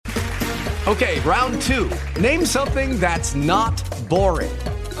Okay, round two. Name something that's not boring.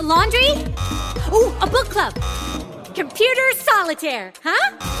 A laundry? Ooh, a book club. Computer solitaire,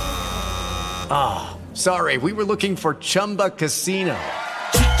 huh? Ah, sorry, we were looking for Chumba Casino.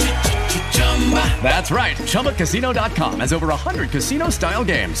 That's right, ChumbaCasino.com has over 100 casino-style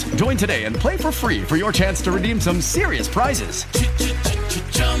games. Join today and play for free for your chance to redeem some serious prizes.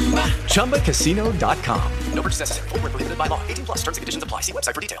 ChumbaCasino.com. No purchase necessary. Void where prohibited by law. 18 plus terms and conditions apply. See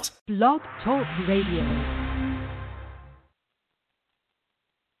website for details. Blog Talk Radio.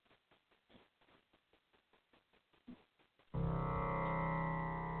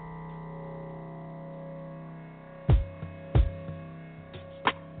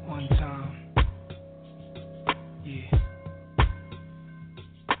 One time. Yeah.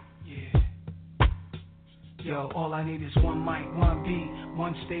 Yo, all I need is one mic, one beat,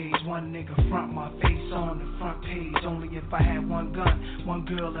 one stage, one nigga front my face on the front page. Only if I had one gun, one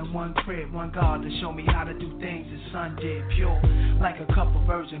girl and one crib, one God to show me how to do things the sun did. Pure, like a cup of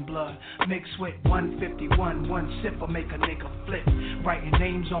virgin blood, mixed with 151, one sip will make a nigga flip. Writing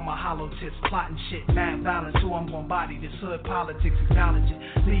names on my hollow tips, plotting shit, mad violence, who I'm gon' body. This hood politics, acknowledge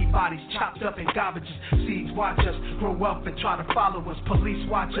it. Leave bodies chopped up in garbages. Seeds watch us grow up and try to follow us. Police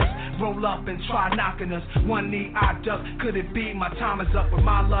watch us roll up and try knocking us. One knee I duck, could it be my time is up? With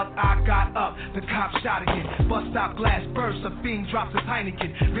my luck I got up, the cop shot again. Bus stop glass burst, a fiend drops his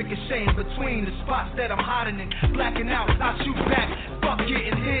Heineken. Ricocheting between the spots that I'm hiding in. Blacking out, I shoot back, fuck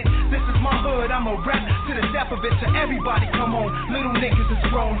getting hit. This is my hood, I'm a rap to the death of it. To everybody come on, little niggas is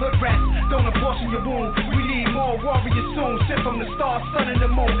grown. Hood rats, don't abortion your wound. We need more warriors soon, sent from the stars, sun and the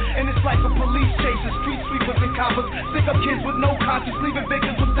moon. And it's like a police chase, the street sweepers and coppers. Stick up kids with no conscience, leaving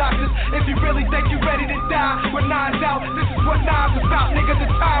victims with doctors. If you really think you ready to die with knives out, this is what knives about, nigga, the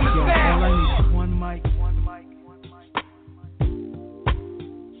time is now. All I need is one mic, one mic, one mic.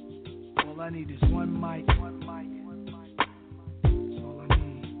 All I need is one mic, one mic, one mic. That's all I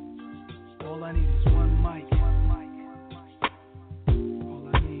need. All I need is one mic, one mic, one mic. All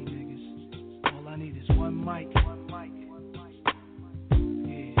I need, niggas. All I need is one mic, one mic, one mic.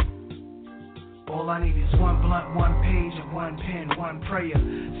 Yeah. All I need is one blunt, one page, and one pen, one prayer.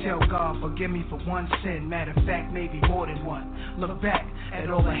 Tell God, forgive me for one sin. Matter of fact, maybe more than one. Look back at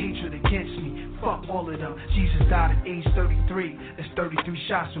all the hatred against me. Fuck all of them. Jesus died at age 33. That's 33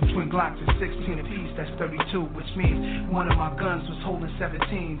 shots from twin Glocks at 16 apiece. That's 32, which means one of my guns was holding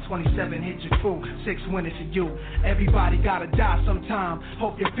 17. 27 hit your crew, 6 went it to you. Everybody gotta die sometime.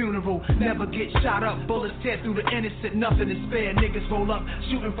 Hope your funeral never get shot up. Bullets tear through the innocent, nothing to spare. Niggas roll up,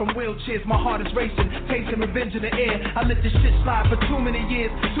 shooting from wheelchairs. My heart is racing, tasting revenge in the air. I let this shit slide for too many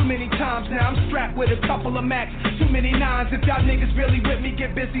years, too many times now. I'm strapped with a couple of Macs, too many nines. If y'all niggas really with me,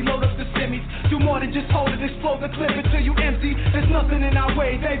 get busy, load up the semis. Do more than just hold it, explode the clip until you empty. There's nothing in our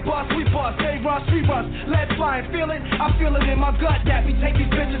way, they bust, we bust, they rush, we rush. Let fly and feel it, I feel it in my gut that we take these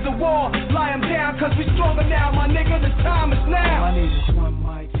bitches to war. Lie them down, cause we stronger now, my nigga, the time is now. All I need is one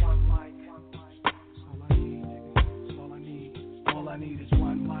mic, one mic, one mic. That's all I need, nigga, that's all I need. All I need is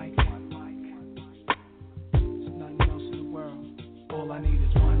one mic, one mic, one mic. There's nothing else in the world. All I need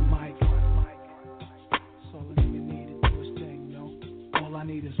is one mic, one mic, one mic. That's all a nigga need to do his thing, you know. All I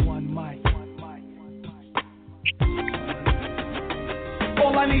need is one mic, one mic, one mic.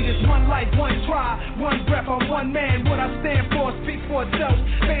 All I need is one life, one try, one breath, I'm one man. What I stand for, speak for itself.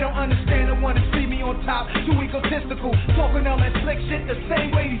 They don't understand and want to see me on top. Too egotistical, talking all that slick shit the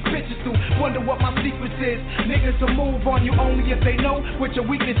same way these bitches do. Wonder what my secret is. Niggas will move on you only if they know what your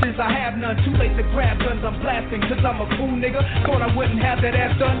weakness is. I have none, too late to grab guns, I'm blasting. Cause I'm a fool nigga, thought I wouldn't have that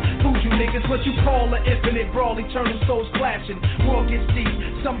ass done. Fools you niggas, what you call an infinite brawl, eternal souls clashing. War gets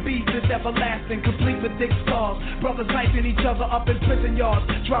deep, some beef is everlasting, complete with thick scars. Brothers knifing each other up in prison yards.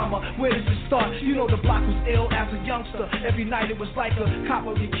 Drama, where does it start? You know the block was ill as a youngster. Every night it was like a cop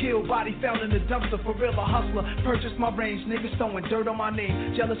would get killed, body found in the dumpster. For real, a hustler, purchased my range. Niggas throwing dirt on my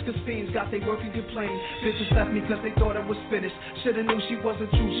name. Jealous cause fiends got they work and complain. Bitches left me cause they thought I was finished. Shoulda knew she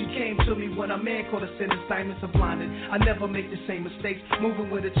wasn't true. She came to me when a man caught a sentence. Diamonds are blinded. I never make the same mistakes. Moving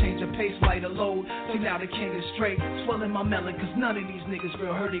with a change of pace, lighter load. See now the king is straight. Swelling my melon cause none of these niggas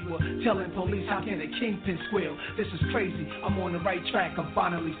real hurt. They were telling police how can a kingpin squeal. This is crazy. I'm on the right track. I'm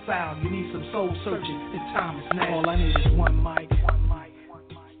finally found. You need some soul searching. The time is now. All I need is one mic, one mic, one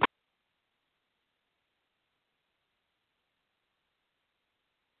mic.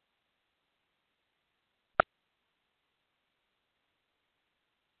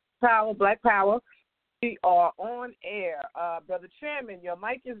 Power, Black Power. We are on air. Brother Chairman, your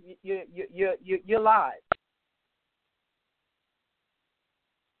mic is you're live.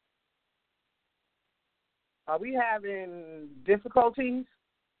 Are we having difficulties?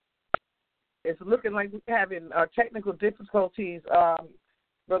 it's looking like we're having technical difficulties.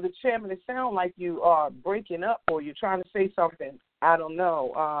 Brother Chairman, it sounds like you are breaking up or you're trying to say something. I don't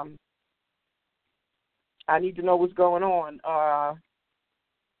know. I need to know what's going on.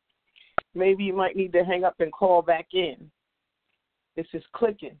 Maybe you might need to hang up and call back in. It's just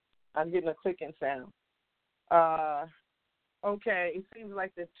clicking. I'm getting a clicking sound. Okay, it seems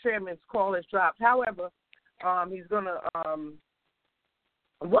like the chairman's call has dropped. However, he's going to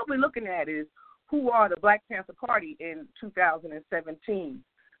what we're looking at is who are the Black Panther Party in 2017.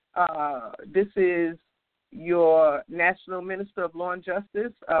 This is your National Minister of Law and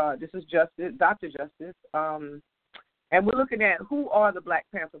Justice. This is Dr. Justice. And we're looking at who are the Black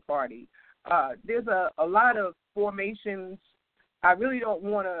Panther Party. There's a lot of formations. I really don't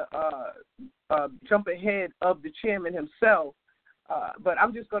want to jump ahead of the chairman himself, but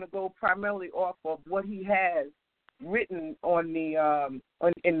I'm just going to go primarily off of what he has written on the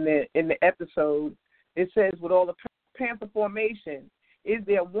in the episode. It says, with all the Panther Formations, is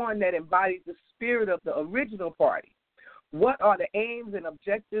there one that embodies the spirit of the original party? What are the aims and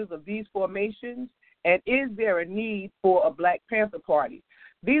objectives of these formations? And is there a need for a Black Panther Party?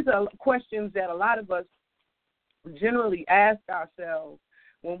 These are questions that a lot of us generally ask ourselves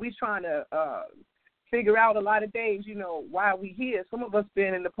when we're trying to figure out a lot of days, why we here. Some of us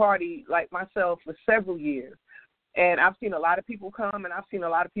been in the party, like myself, for several years. And I've seen a lot of people come and I've seen a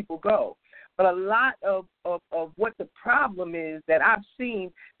lot of people go. But a lot of what the problem is that I've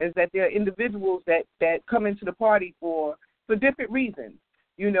seen is that there are individuals that come into the party for different reasons.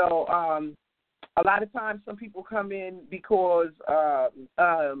 A lot of times some people come in because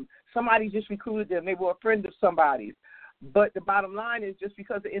somebody just recruited them. They were a friend of somebody's. But the bottom line is, just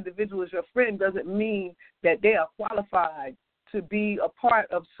because the individual is your friend doesn't mean that they are qualified to be a part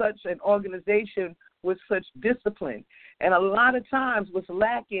of such an organization with such discipline. And a lot of times what's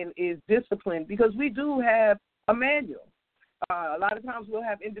lacking is discipline, because we do have a manual. A lot of times we'll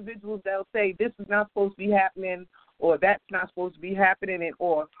have individuals that will say this is not supposed to be happening, or that's not supposed to be happening, and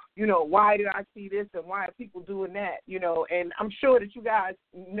or, why did I see this and why are people doing that, and I'm sure that you guys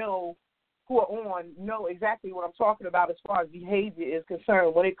who are know exactly what I'm talking about as far as behavior is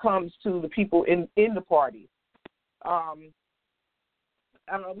concerned when it comes to the people in the party.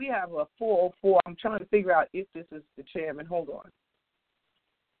 I don't know, we have a 404. I'm trying to figure out if this is the chairman. Hold on.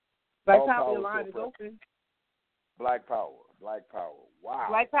 Black Power, your line is open. Black Power. Wow.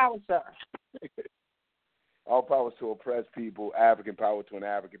 Black Power, sir. All power to oppressed people, African power to an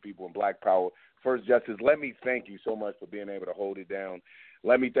African people, and Black Power. First, Justice, let me thank you so much for being able to hold it down.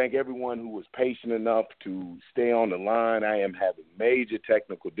 Let me thank everyone who was patient enough to stay on the line. I am having major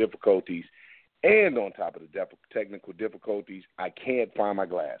technical difficulties. And on top of the technical difficulties, I can't find my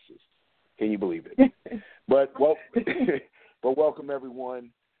glasses. Can you believe it? But welcome everyone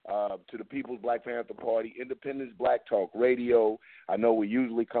to the People's Black Panther Party, Independence Black Talk Radio. I know we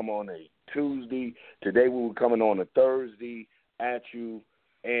usually come on a Tuesday. Today we were coming on a Thursday at you.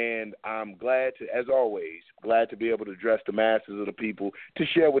 And I'm glad to, as always, to be able to address the masses of the people, to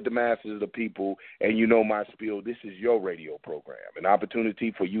share with the masses of the people. And you know my spiel, this is your radio program, an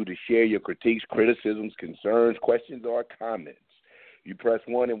opportunity for you to share your critiques, criticisms, concerns, questions, or comments. You press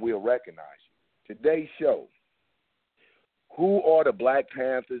 1 and we'll recognize you. Today's show, who are the Black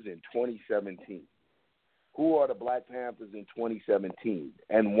Panthers in 2017? Who are the Black Panthers in 2017?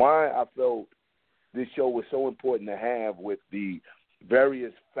 And why I felt this show was so important to have with the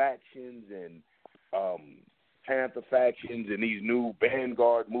various factions and Panther factions and these new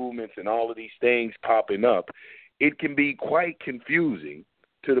vanguard movements and all of these things popping up, it can be quite confusing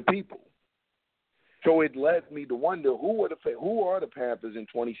to the people. So it led me to wonder who are the Panthers in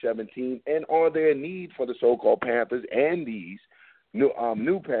 2017, and are there a need for the so-called Panthers and these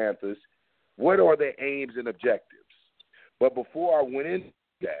new Panthers? What are their aims and objectives? But before I went into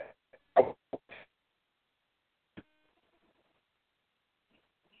that,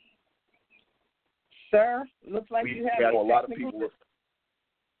 Sir, looks like you have a lot of people.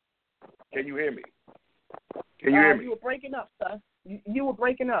 Can you hear me? Can you hear me? You were breaking up, sir. You were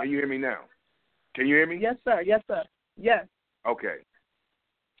breaking up. Can you hear me now? Can you hear me? Yes, sir. Yes, sir. Yes. Okay.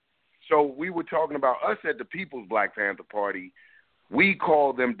 So we were talking about us at the People's Black Panther Party. We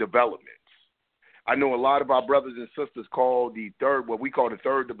call them developments. I know a lot of our brothers and sisters call what we call the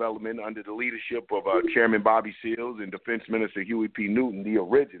third development under the leadership of Chairman Bobby Seals and Defense Minister Huey P. Newton, the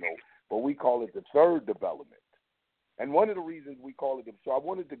original, but we call it the third development. And one of the reasons we call it, so I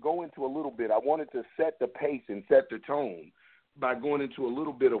wanted to go into a little bit, I wanted to set the pace and set the tone by going into a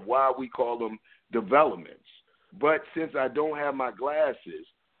little bit of why we call them developments. But since I don't have my glasses,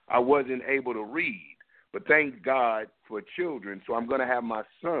 I wasn't able to read. But thank God for children, so I'm going to have my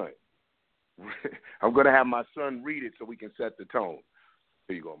son I'm going to have my son read it so we can set the tone.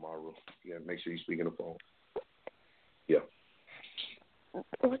 Here you go, Maru. Yeah, make sure you speak in the phone. Yeah.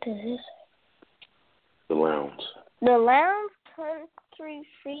 What is this? The Lounge. The Lounge Country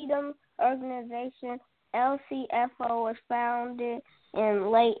Freedom Organization, LCFO, was founded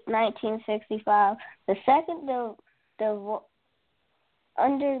in late 1965. The second,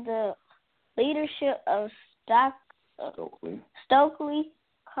 under the leadership of Stokely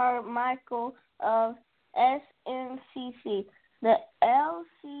Carmichael of SNCC. The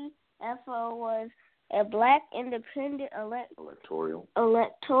LCFO was a black independent electoral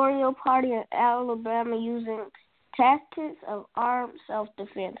party in Alabama using tactics of armed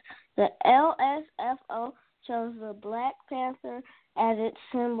self-defense. The LSFO chose the Black Panther as its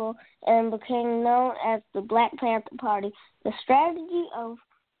symbol and became known as the Black Panther Party. The strategy of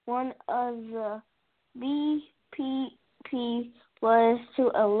one of the BPP was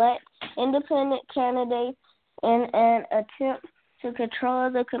to elect independent candidates in an attempt to control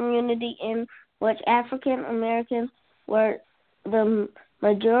the community in which African Americans were the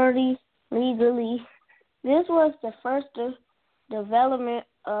majority legally. This was the first development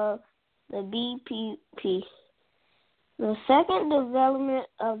of the BPP. The second development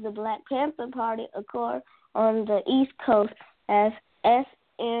of the Black Panther Party occurred on the East Coast as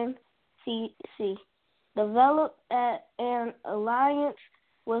SNCC, developed an alliance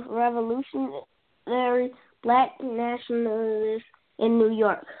with revolutionary black nationalists in New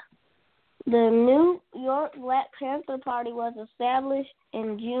York. The New York Black Panther Party was established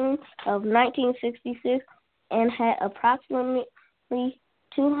in June of 1966 and had approximately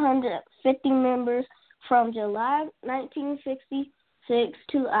 250 members from July 1966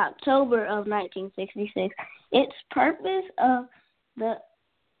 to October of 1966. Its purpose of the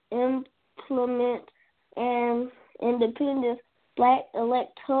implement an independent black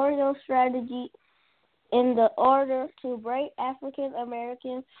electoral strategy in the order to break African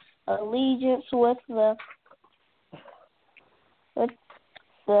American allegiance with the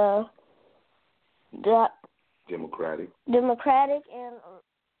Democratic and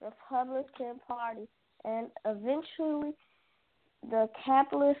Republican Party, and eventually the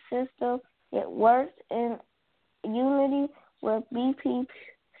capitalist system. It worked in unity with BPP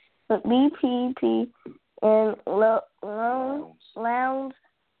in Lowndes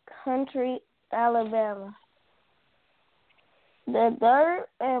Country, Alabama. The third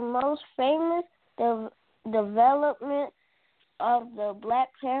and most famous development of the Black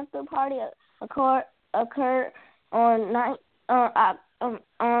Panther Party occurred on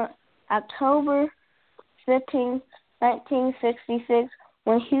October 15, 1966,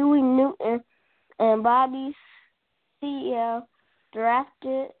 when Huey Newton and Bobby Seale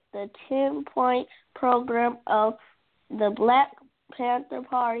drafted the 10-point program of the Black Panther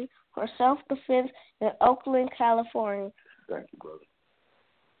Party for self-defense in Oakland, California. Thank you, brother.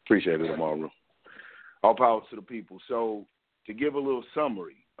 Appreciate it, Amaru. All power to the people. So, to give a little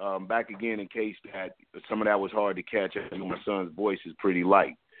summary, back again in case that some of that was hard to catch, I know my son's voice is pretty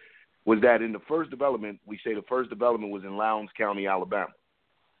light, was that in the first development, we say the first development was in Lowndes County, Alabama,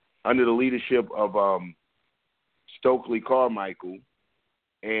 under the leadership of Stokely Carmichael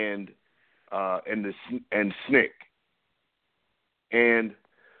and SNCC. And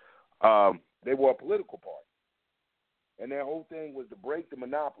they were a political party. And their whole thing was to break the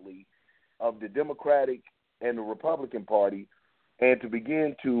monopoly of the Democratic and the Republican Party and to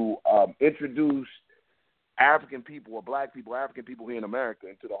begin to introduce African people or black people, African people here in America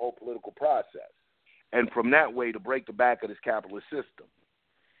into the whole political process. And from that way to break the back of this capitalist system.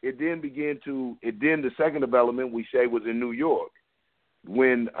 The second development we say was in New York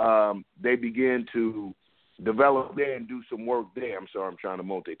when they began to develop there and do some work there. I'm sorry, I'm trying to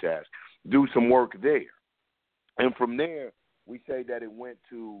multitask. Do some work there. And from there, we say that it went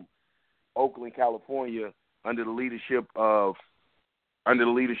to Oakland, California, under the leadership of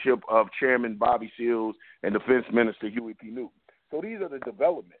Chairman Bobby Seale and Defense Minister Huey P. Newton. So these are the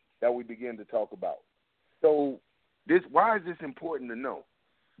developments that we begin to talk about. So why is this important to know?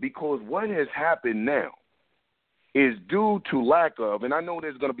 Because what has happened now is due to lack of, and I know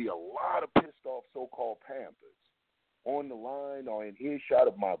there's going to be a lot of pissed off so-called Panthers on the line or in earshot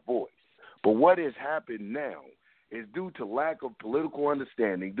of my voice. But what has happened now is due to lack of political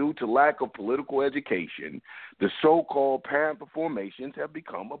understanding, due to lack of political education, the so-called Panther Formations have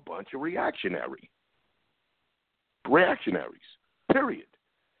become a bunch of reactionaries, period.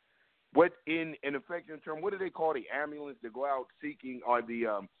 What in effect in term, what do they call the ambulance that go out seeking, or the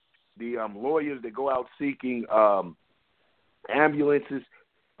lawyers that go out seeking ambulances,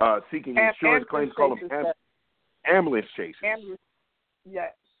 seeking insurance claims, call them ambulance chasers.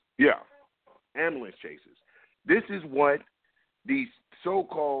 Yes. Yeah. ambulance chasers. This is what these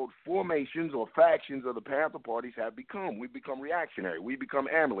so-called formations or factions of the Panther parties have become. We become reactionary. We become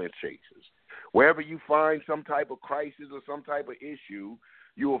ambulance chasers. Wherever you find some type of crisis or some type of issue,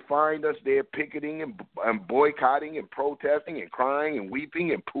 you will find us there picketing and boycotting and protesting and crying and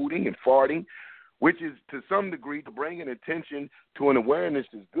weeping and pooting and farting, which is to some degree to bring an attention to an awareness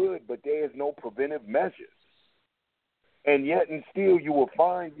is good, but there is no preventive measures. And yet and still you will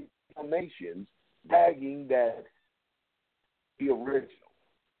find nations bragging that the original,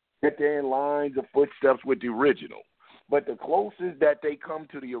 that they're in lines of footsteps with the original. But the closest that they come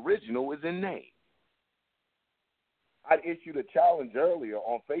to the original is in name. I issued a challenge earlier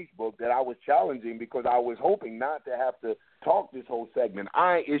on Facebook that I was challenging because I was hoping not to have to talk this whole segment.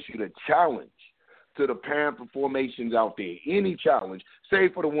 I issued a challenge to the Panther formations out there. Any challenge,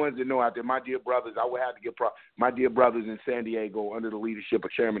 save for the ones that know out there, my dear brothers, I would have to give my dear brothers in San Diego under the leadership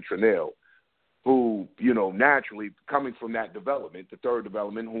of Chairman Trinnell, who, naturally coming from that development, the third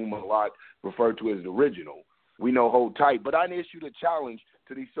development, whom a lot refer to as the original, we know hold tight. But I issued a challenge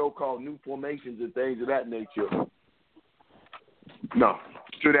to these so-called new formations and things of that nature. No,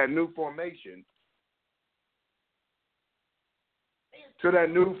 to that new formation.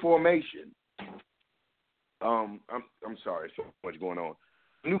 I'm sorry, so much going on.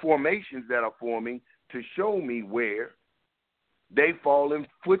 New formations that are forming to show me where they fall in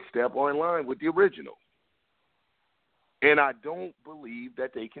footstep or in line with the original. And I don't believe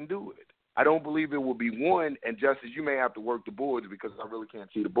that they can do it. I don't believe it will be one, and Justice, you may have to work the boards because I really can't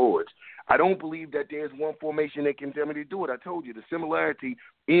see the boards. I don't believe that there's one formation that can tell me to do it. I told you the similarity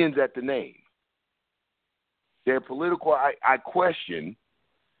ends at the name. Their political, I question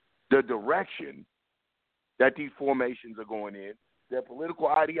the direction that these formations are going in, their political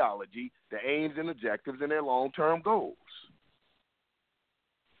ideology, their aims and objectives, and their long-term goals.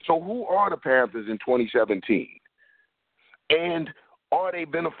 So who are the Panthers in 2017? And are they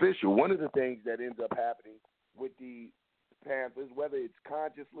beneficial? One of the things that ends up happening with the Panthers, whether it's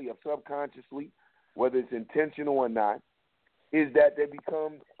consciously or subconsciously, whether it's intentional or not, is that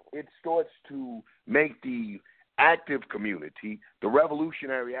it starts to make the active community, the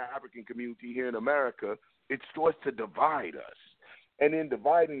revolutionary African community here in America, it starts to divide us. And in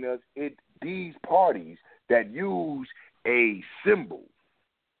dividing us, these parties that use a symbol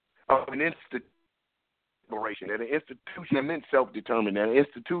of an institution, an institution that meant self-determined, an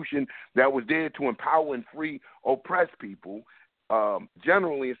institution that was there to empower and free oppressed people,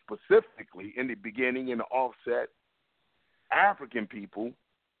 generally and specifically in the beginning, in the offset, African people,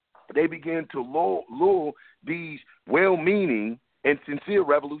 they began to lure these well-meaning and sincere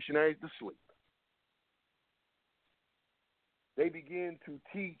revolutionaries to sleep. They begin to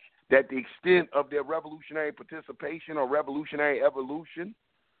teach that the extent of their revolutionary participation or revolutionary evolution,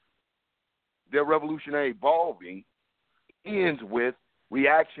 their revolutionary evolving, ends with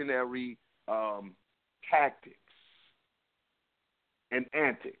reactionary tactics and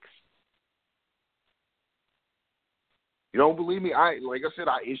antics. You don't believe me? Like I said,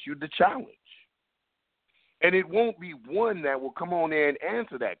 I issued the challenge. And it won't be one that will come on there and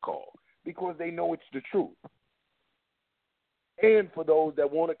answer that call because they know it's the truth. And for those that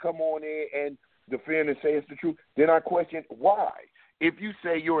want to come on there and defend and say it's the truth, then I question why. If you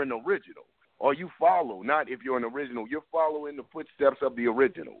say you're an original, or you follow, not if you're an original, you're following the footsteps of the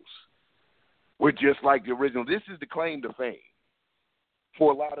originals. We're just like the original. This is the claim to fame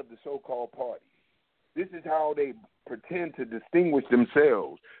for a lot of the so-called parties. This is how they pretend to distinguish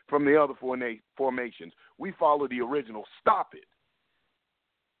themselves from the other formations. We follow the original. Stop it.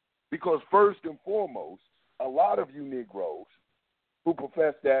 Because first and foremost, a lot of you Negroes who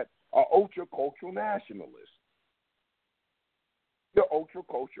profess that are ultra-cultural nationalists. You're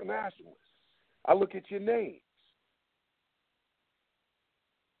ultra-cultural nationalists. I look at your names.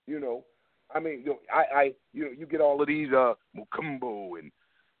 You get all of these Mukumbo and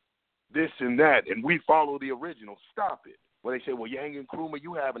this and that, and we follow the original. Stop it. Well, they say, well, Yang and Nkrumah,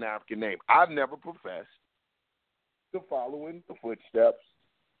 you have an African name. I've never professed to follow in the footsteps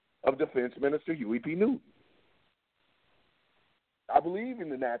of Defense Minister Huey P. Newton. I believe in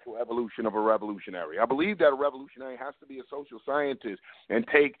the natural evolution of a revolutionary. I believe that a revolutionary has to be a social scientist and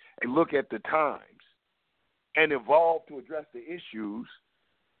take a look at the times and evolve to address the issues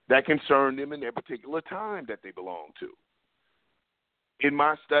that concern them in their particular time that they belong to. In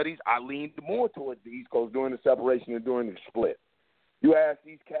my studies, I leaned more towards the East Coast during the separation and during the split. You ask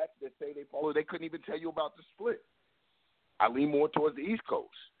these cats that say they follow, they couldn't even tell you about the split. I lean more towards the East Coast,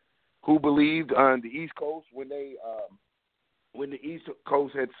 who believed on the East Coast when the East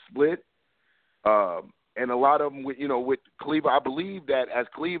Coast had split, And a lot of them, with Cleaver, I believe that as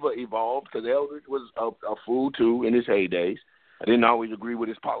Cleaver evolved, because Eldridge was a fool too in his heydays. I didn't always agree with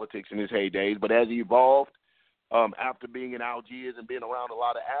his politics in his heydays, but as he evolved, after being in Algiers and being around a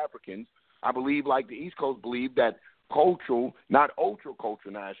lot of Africans, I believe, like the East Coast believed, that cultural, not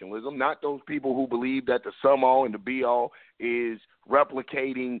ultra-cultural nationalism, not those people who believe that the sum-all and the be-all is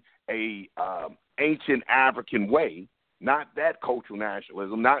replicating a ancient African way, not that cultural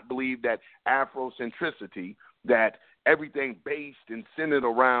nationalism, not believe that Afrocentricity, that everything based and centered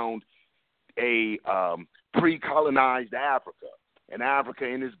around a pre-colonized Africa, and Africa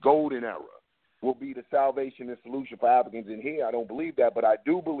in its golden era will be the salvation and solution for Africans in here. I don't believe that, but I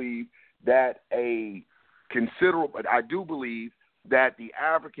do believe that the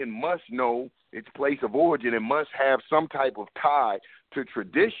African must know its place of origin and must have some type of tie to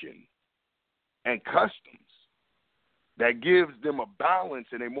tradition and customs that gives them a balance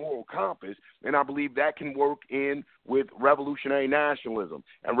and a moral compass, and I believe that can work in with revolutionary nationalism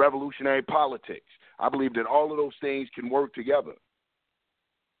and revolutionary politics. I believe that all of those things can work together.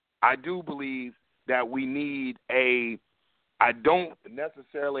 I do believe that we need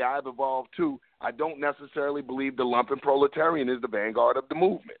I've evolved too, I don't necessarily believe the lumpen proletarian is the vanguard of the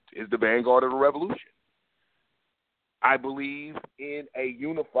movement, is the vanguard of the revolution. I believe in a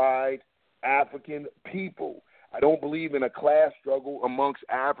unified African people. I don't believe in a class struggle amongst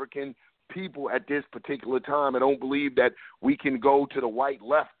African people at this particular time. I don't believe that we can go to the white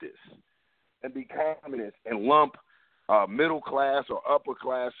leftists and be communists and lump middle class or upper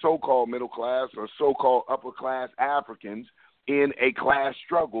class, so-called middle class or so-called upper class Africans in a class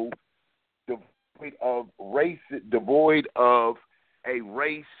struggle devoid of a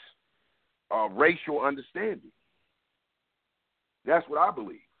racial understanding. That's what I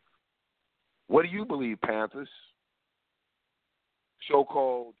believe. What do you believe, Panthers?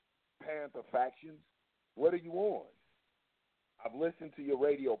 So-called Panther factions? What are you on? I've listened to your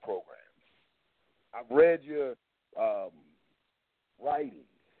radio programs. I've read your writings.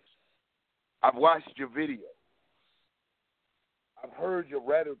 I've watched your videos. I've heard your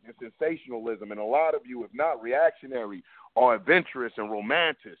rhetoric and sensationalism, and a lot of you, if not reactionary, are adventurous and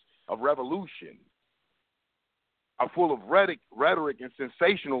romantics of revolution, are full of rhetoric and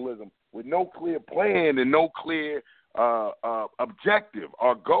sensationalism with no clear plan and no clear objective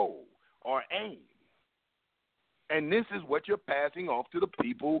or goal or aim. And this is what you're passing off to the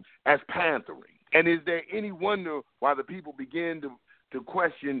people as panthering. And is there any wonder why the people begin to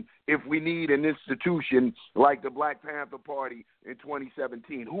question if we need an institution like the Black Panther Party in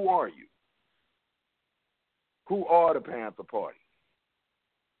 2017? Who are you? Who are the Panther Party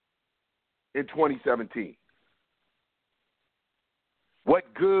in 2017?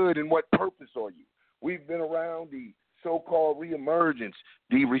 What good and what purpose are you? We've been around the so-called reemergence,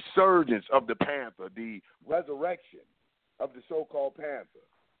 the resurgence of the Panther, the resurrection of the so-called Panther,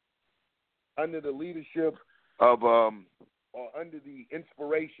 under the leadership of, or under the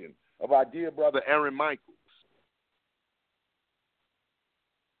inspiration of our dear brother Aaron Michaels.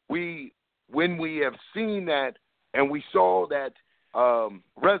 When we have seen that and we saw that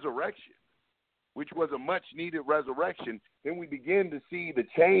resurrection, which was a much-needed resurrection, then we begin to see the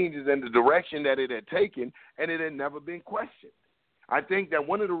changes and the direction that it had taken, and it had never been questioned. I think that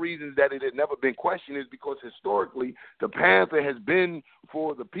one of the reasons that it had never been questioned is because historically the Panther has been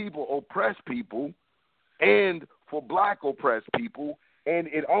for the people, oppressed people, and for black oppressed people, and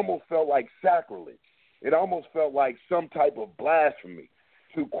it almost felt like sacrilege. It almost felt like some type of blasphemy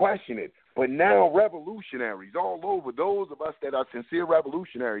to question it. But now revolutionaries all over, those of us that are sincere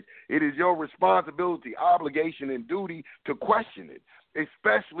revolutionaries, it is your responsibility, obligation, and duty to question it,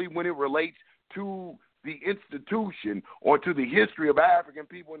 especially when it relates to the institution or to the history of African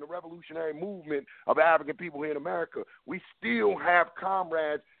people and the revolutionary movement of African people here in America. We still have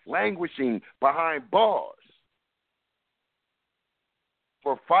comrades languishing behind bars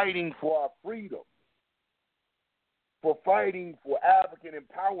for fighting for our freedom, for fighting for African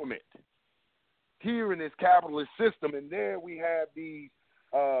empowerment here in this capitalist system. And there we have these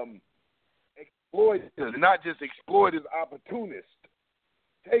exploiters, not just exploiters, opportunists,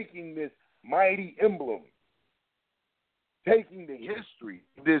 taking this mighty emblem, taking the history,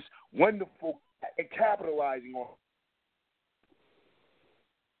 this wonderful, and capitalizing on.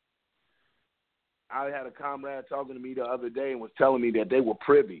 I had a comrade talking to me the other day and was telling me that they were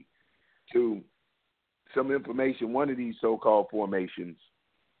privy to some information, one of these so-called formations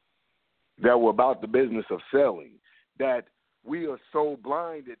that were about the business of selling, that we are so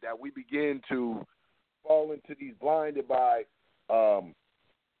blinded that we begin to fall into these blinded by,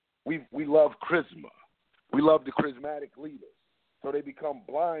 we love charisma. We love the charismatic leaders. So they become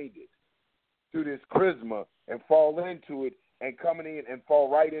blinded to this charisma and fall into it and coming in and fall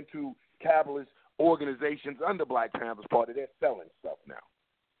right into capitalist organizations under Black Panther Party. They're selling stuff now.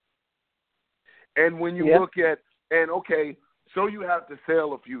 And when you look at, so you have to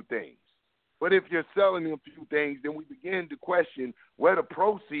sell a few things. But if you're selling a few things, then we begin to question where the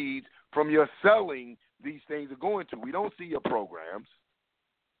proceeds from your selling these things are going to. We don't see your programs.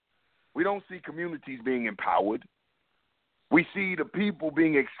 We don't see communities being empowered. We see the people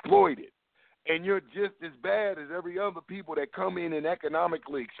being exploited. And you're just as bad as every other people that come in and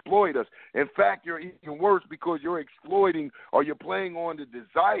economically exploit us. In fact, you're even worse because you're exploiting or you're playing on the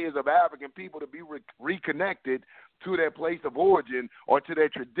desires of African people to be reconnected to their place of origin or to their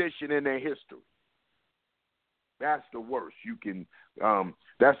tradition and their history. That's the worst you can.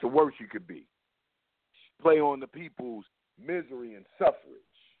 That's the worst you could be. Play on the people's misery and suffrage.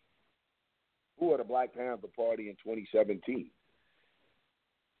 Who are the Black Panther Party in 2017?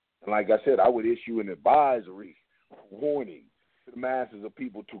 And like I said, I would issue an advisory warning to the masses of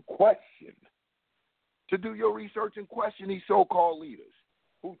people to question, to do your research and question these so-called leaders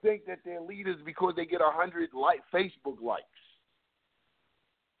who think that they're leaders because they get 100 Facebook likes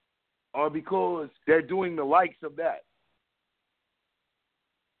or because they're doing the likes of that.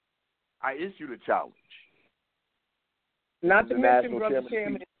 I issued a challenge. Not to mention, Brother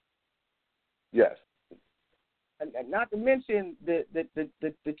Chairman. Yes. And not to mention the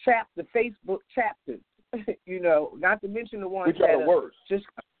Facebook chapters, not to mention the ones that are just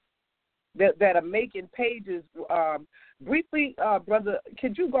that are making pages. Briefly, brother,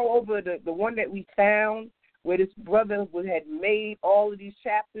 could you go over the one that we found where this brother had made all of these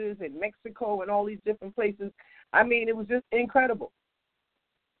chapters in Mexico and all these different places? I mean, it was just incredible.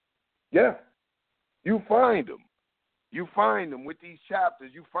 Yeah, you find them. You find them with these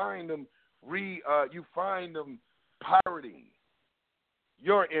chapters. You find them you find them pirating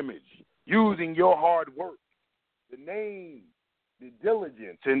your image, using your hard work, the name, the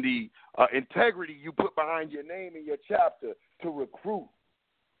diligence, and the integrity you put behind your name and your chapter to recruit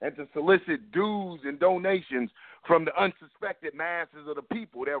and to solicit dues and donations from the unsuspected masses of the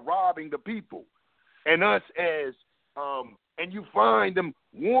people. They're robbing the people. And us as, and you find them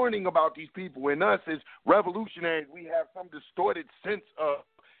warning about these people. And us as revolutionaries, we have some distorted sense of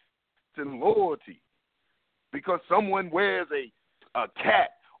loyalty because someone wears a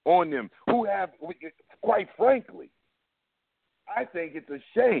cat on them who have, quite frankly, I think it's a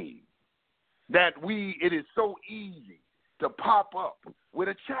shame that it is so easy to pop up with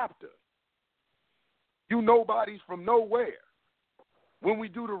a chapter. You nobodies from nowhere. When we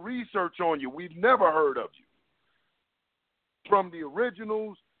do the research on you, we've never heard of you. From the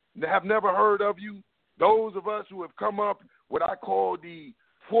originals, have never heard of you. Those of us who have come up, what I call the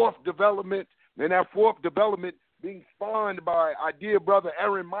fourth development, and that fourth development being spawned by our dear brother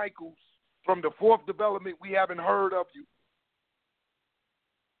Aaron Michaels. From the fourth development, we haven't heard of you.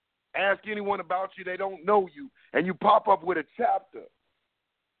 Ask anyone about you, they don't know you, and you pop up with a chapter.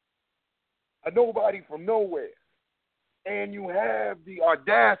 A nobody from nowhere. And you have the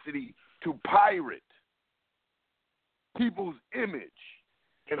audacity to pirate people's image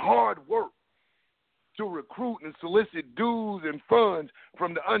and hard work to recruit and solicit dues and funds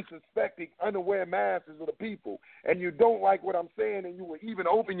from the unsuspecting, unaware masses of the people. And you don't like what I'm saying, and you will even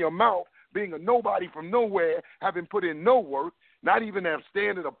open your mouth, being a nobody from nowhere, having put in no work, not even have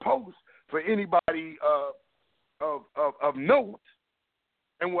standing a post for anybody of note,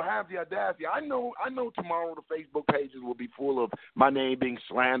 and will have the audacity. I know tomorrow the Facebook pages will be full of my name being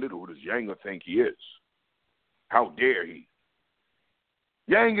slandered. Who does Yanga think he is? How dare he?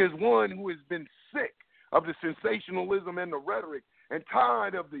 Yanga is one who has been sick of the sensationalism and the rhetoric and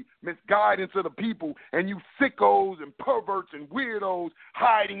tired of the misguidance of the people and you sickos and perverts and weirdos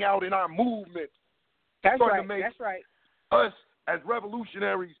hiding out in our movement. That's right. To make That's right. Us as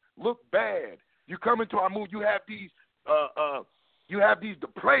revolutionaries look bad. You come into our movement, you have these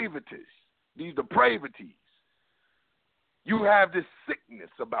depravities, these depravities. You have this sickness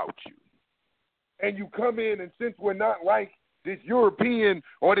about you. And you come in, and since we're not like this European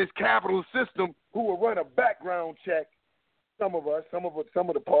or this capitalist system who will run a background check, some of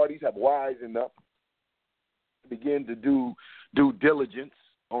the parties have wisened up to begin to do due diligence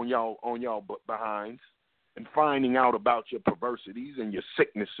on y'all behinds and finding out about your perversities and your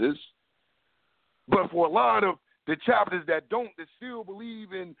sicknesses. But for a lot of the chapters that still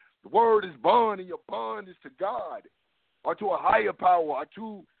believe in the word is bond and your bond is to God or to a higher power or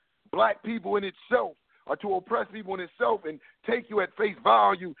to black people in itself or to oppress people in itself and take you at face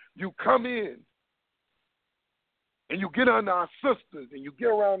value, you come in and you get under our sisters and you get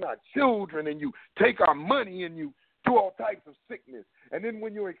around our children and you take our money and you do all types of sickness. And then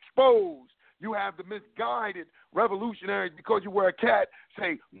when you're exposed, you have the misguided revolutionaries because you wear a cat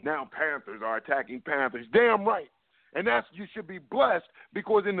say, now Panthers are attacking Panthers. Damn right. And you should be blessed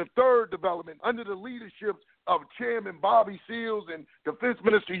because in the third development, under the leadership of Chairman Bobby Seals and Defense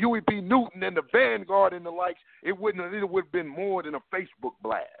Minister Huey P. Newton and the Vanguard and the likes, it would have been more than a Facebook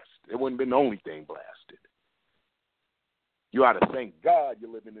blast. It wouldn't have been the only thing blasted. You ought to thank God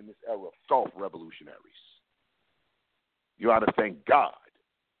you're living in this era of soft revolutionaries. You ought to thank God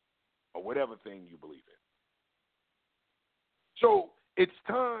or whatever thing you believe in. So it's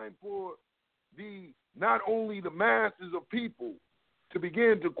time for not only the masses of people to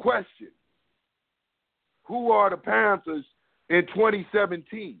begin to question who are the Panthers in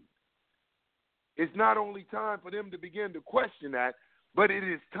 2017. It's not only time for them to begin to question that, but it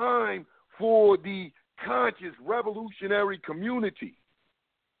is time for the conscious revolutionary community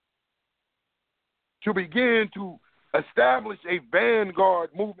to begin to establish a vanguard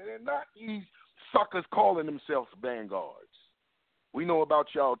movement, and not these suckers calling themselves vanguards. We know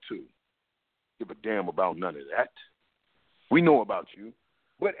about y'all too. Give a damn about none of that. We know about you.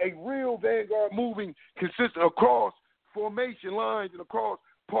 But a real vanguard moving consistent across formation lines and across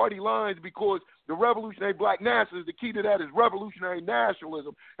party lines, because the revolutionary black nationalists, the key to that is revolutionary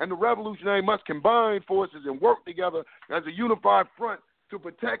nationalism, and the revolutionary must combine forces and work together as a unified front to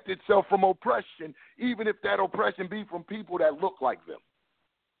protect itself from oppression, even if that oppression be from people that look like them.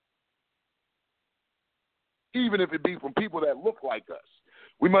 Even if it be from people that look like us.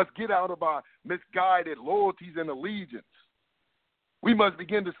 We must get out of our misguided loyalties and allegiance. We must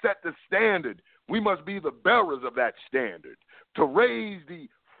begin to set the standard. We must be the bearers of that standard, to raise the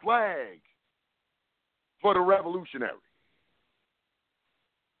flag for the revolutionary.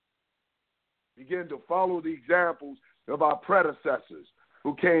 Begin to follow the examples of our predecessors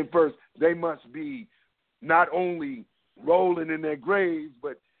who came first. They must be not only rolling in their graves,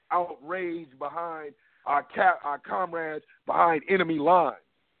 but outraged behind our comrades behind enemy lines,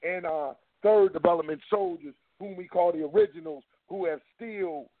 and our third development soldiers, whom we call the originals, who have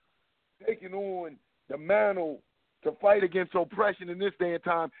still taken on the mantle to fight against oppression in this day and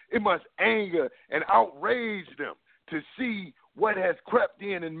time. It must anger and outrage them to see what has crept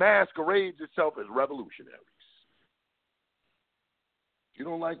in and masquerades itself as revolutionaries. If you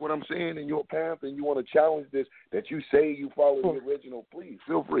don't like what I'm saying in your path and you want to challenge this, that you say you follow the original, please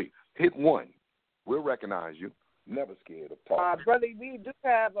feel free. Hit 1. We'll recognize you. Never scared of talking. Brother, we do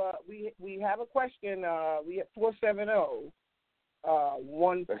have we have a question. We have 470-1444.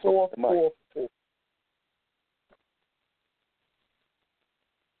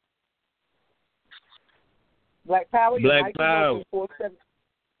 Black Power. Black Power.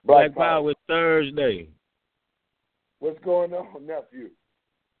 Black Power Thursday. What's going on, nephew?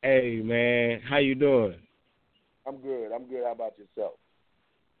 Hey man, how you doing? I'm good. How about yourself?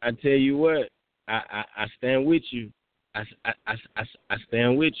 I tell you what. I stand with you. I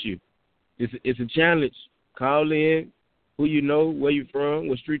stand with you. It's a challenge. Call in who you know, where you from,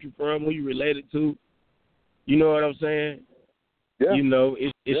 what street you from, who you related to. You know what I'm saying? Yeah. You know,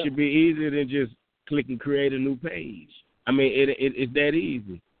 it should be easier than just click and create a new page. I mean, it's that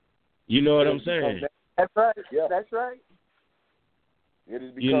easy. You know what I'm saying? That's right. Yeah. That's right. It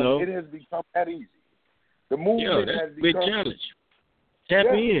has become that easy. The movement has become big challenge. Tap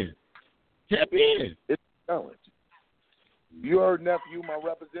in. It's a challenge. You heard, nephew, my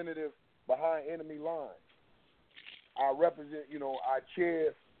representative behind enemy lines. I represent, I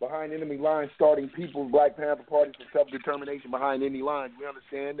chair behind enemy lines, starting People's Black Panther Party for self-determination behind enemy lines. We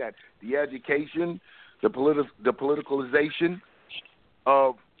understand that the education, the politicalization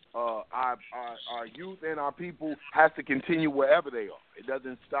of our youth and our people has to continue wherever they are. It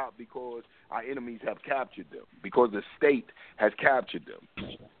doesn't stop because our enemies have captured them, because the state has captured them.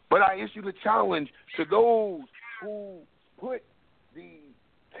 But I issue the challenge to those who put the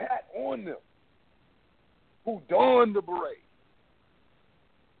cat on them, who don the beret,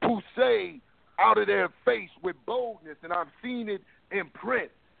 who say out of their face with boldness, and I've seen it in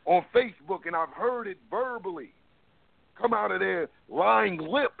print on Facebook and I've heard it verbally come out of their lying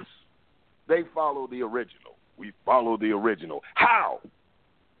lips, they follow the original. We follow the original. How?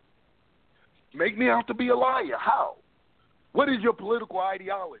 Make me out to be a liar. How? What is your political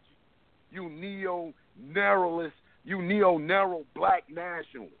ideology? You neo-narrowist, you neo-narrow black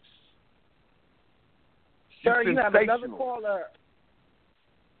nationalists. Sir, you have another caller,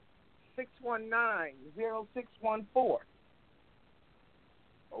 619-0614.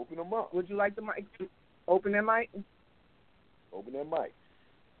 Open them up. Would you like the mic? Open their mic. Open their mic.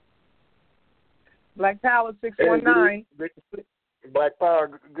 Black Power 619. Black Power.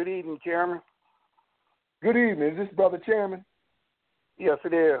 Good evening, Chairman. Good evening. Is this Brother Chairman? Yes,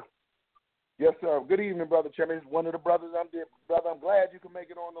 it is. Yes, sir. Good evening, Brother Chairman. It's one of the brothers. Brother, I'm glad you can make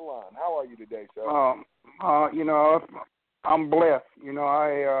it on the line. How are you today, sir? I'm blessed.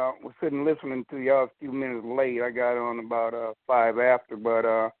 I was sitting listening to y'all a few minutes late. I got on about 5 after, but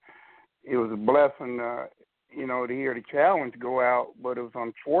it was a blessing, to hear the challenge go out, but it was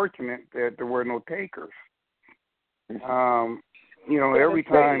unfortunate that there were no takers. Every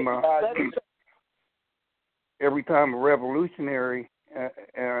time a revolutionary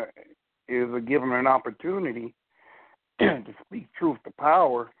is given an opportunity to speak truth to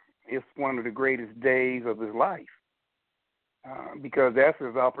power, it's one of the greatest days of his life, because that's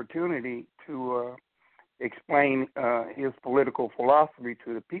his opportunity to explain his political philosophy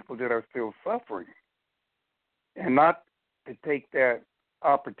to the people that are still suffering, and not to take that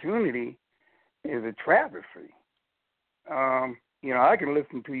opportunity is a travesty. I can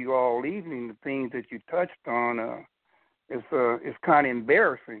listen to you all evening. The things that you touched on, it's kind of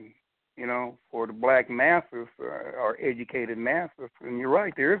embarrassing, for the black masses, or educated masses. And you're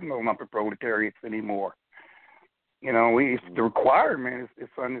right, there is no lumpen proletariats anymore. The requirement is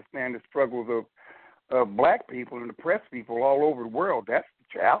to understand the struggles of black people and oppressed people all over the world. That's the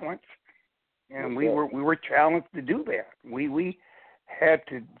challenge, and we were challenged to do that. We had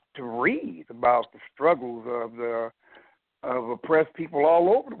to read about the struggles of oppressed people all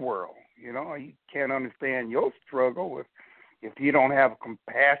over the world. You can't understand your struggle if you don't have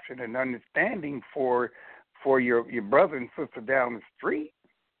compassion and understanding for your brother and sister down the street.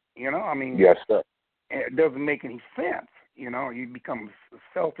 Yes, sir. It doesn't make any sense. You become a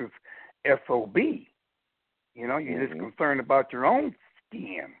selfish SOB. You're just concerned about your own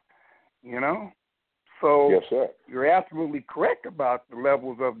skin. So yes, sir. You're absolutely correct about the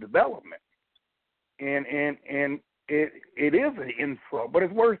levels of development, and it is an insult, but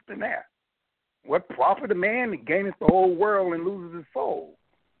it's worse than that. What profit a man that gaineth the whole world and loses his soul?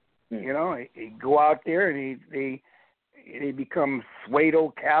 They go out there and they become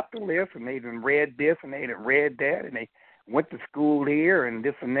pseudo-capitalists, and they done read this and they done read that, and they went to school here and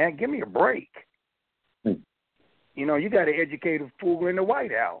this and that. Give me a break. You got an educated fool in the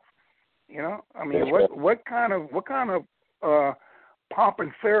White House. What kind of pomp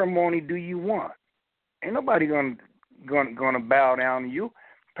and ceremony do you want? Ain't nobody gonna bow down to you.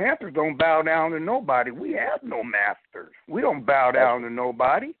 Panthers don't bow down to nobody. We have no masters. We don't bow down to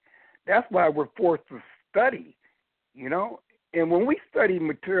nobody. That's why we're forced to study, And when we study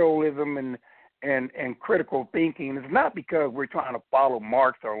materialism and critical thinking, it's not because we're trying to follow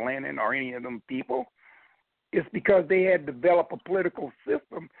Marx or Lenin or any of them people. It's because they had developed a political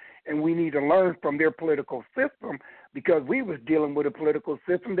system, and we need to learn from their political system, because we was dealing with a political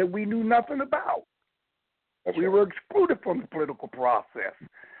system that we knew nothing about. We were excluded from the political process.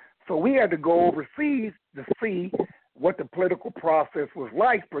 So we had to go overseas to see what the political process was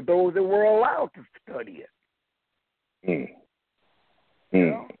like for those that were allowed to study it.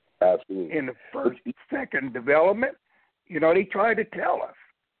 Absolutely. In the first, second development, they tried to tell us,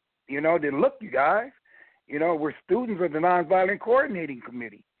 that look, you guys, we're students of the Nonviolent Coordinating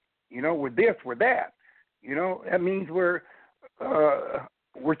Committee. We're this, we're that. That means we're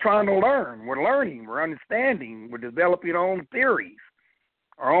trying to learn. We're learning. We're understanding. We're developing our own theories,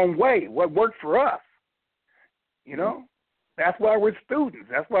 our own way, what works for us. That's why we're students.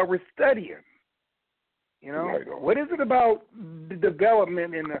 That's why we're studying. What is it about the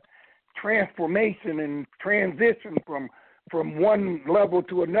development and the transformation and transition from one level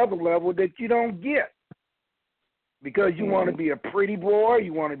to another level that you don't get? Because you want to be a pretty boy,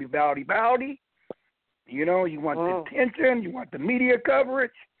 you want to be bowdy, you want the attention, you want the media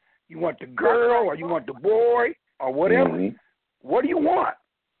coverage, you want the girl or you want the boy or whatever. What do you want?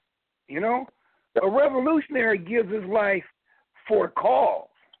 A revolutionary gives his life for a cause.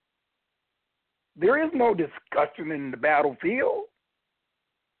 There is no discussion in the battlefield.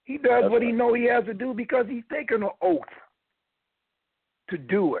 He does what he knows he has to do because he's taken an oath to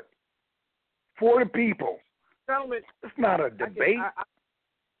do it for the people. Gentlemen, it's not a debate.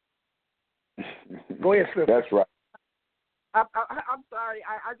 Go ahead, sister. That's right. I'm sorry.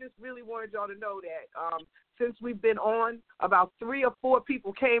 I just really wanted y'all to know that since we've been on, about 3 or 4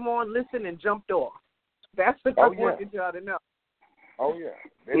 people came on, listened, and jumped off. That's what I wanted y'all to know. Oh yeah.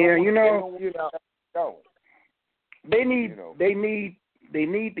 They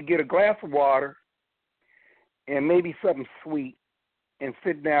need to get a glass of water and maybe something sweet and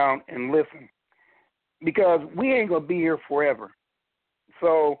sit down and listen, because we ain't gonna be here forever.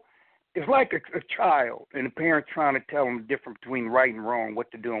 So it's like a child and the parents trying to tell them the difference between right and wrong, what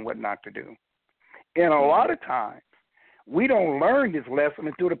to do and what not to do. And a lot of times we don't learn this lesson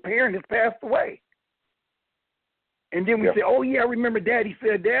until the parent has passed away. And then we say, oh, yeah, I remember Daddy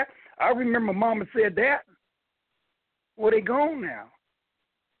said that. I remember Mama said that. Well, they gone now.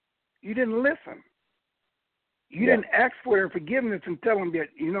 You didn't listen. You didn't ask for their forgiveness and tell them that,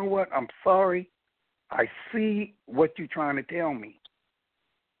 you know what, I'm sorry. I see what you're trying to tell me.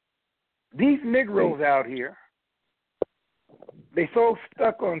 These Negroes out here, they so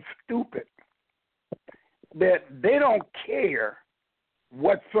stuck on stupid that they don't care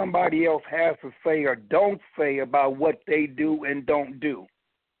what somebody else has to say or don't say about what they do and don't do.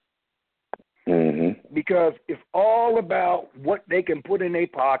 Mm-hmm. Because it's all about what they can put in their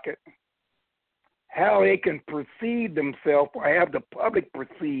pocket, how they can perceive themselves or have the public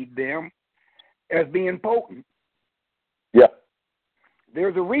perceive them as being potent. Yeah.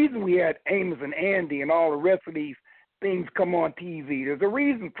 There's a reason we had Amos and Andy and all the rest of these things come on TV. There's a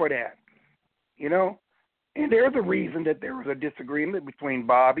reason for that, you know? And there's a reason that there was a disagreement between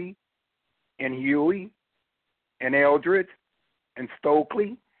Bobby and Huey and Eldridge and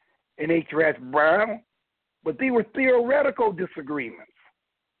Stokely and H.R.S. Brown, but they were theoretical disagreements.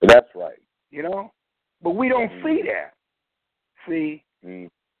 That's right. You know? But we don't see that. See,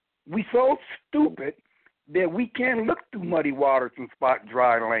 we so stupid that we can't look through muddy waters and spot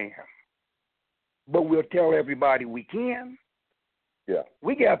dry land. But we'll tell everybody we can. Yeah.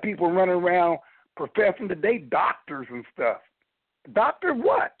 We got people running around professing that they doctors and stuff. Doctor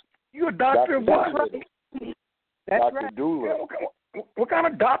what? You a doctor of what? That's Dr. right. Doolittle. What kind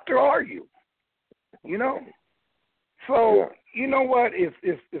of doctor are you? You know? So, you know what?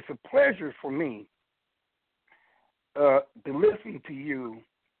 It's a pleasure for me to listen to you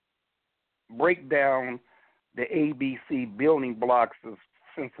break down the ABC building blocks of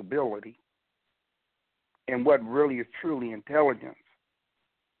sensibility and what really is truly intelligence.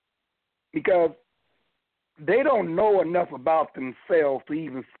 Because they don't know enough about themselves to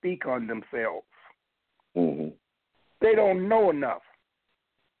even speak on themselves. Mm-hmm. They don't know enough.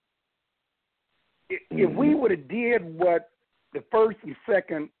 If we would have did what the first and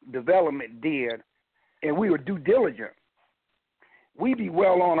second development did, and we were due diligent, we'd be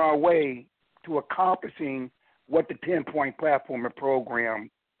well on our way to accomplishing what the 10-point platform and program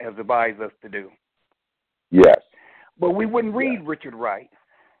has advised us to do. Yes. But we wouldn't read Richard Wright.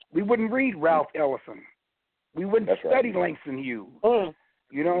 We wouldn't read Ralph Ellison. We wouldn't study Langston Hughes.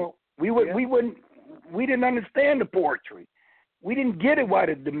 You know, we didn't understand the poetry. We didn't get it why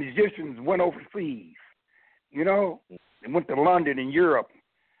the musicians went overseas. You know, they went to London and Europe.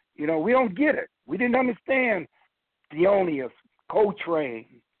 You know, we don't get it. We didn't understand Thelonious,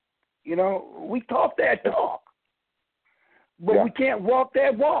 Coltrane. You know, we talk that talk, but we can't walk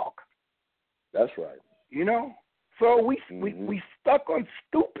that walk. That's right. You know, so we stuck on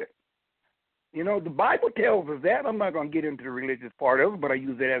stupid. You know, the Bible tells us that. I'm not going to get into the religious part of it, but I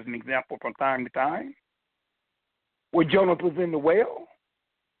use it as an example from time to time. Where Jonah was in the whale.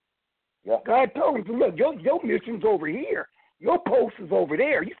 Yeah. God told him, look, your mission's over here. Your post is over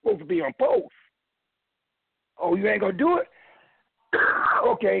there. You're supposed to be on post. Oh, you ain't going to do it?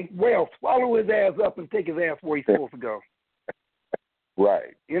 Okay, well, swallow his ass up and take his ass where he's supposed to go.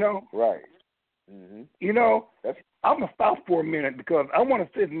 Right. You know? Right. Mm-hmm. You know, I'm going to stop for a minute because I want to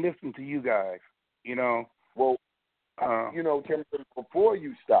sit and listen to you guys, you know. Well, you know, Tim, before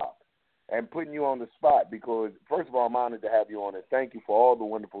you stop and putting you on the spot, because, first of all, I'm honored to have you on, and thank you for all the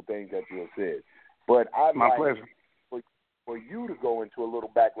wonderful things that you have said. But I'd My like pleasure. For you to go into a little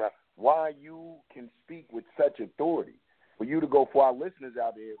background, why you can speak with such authority, for you to go for our listeners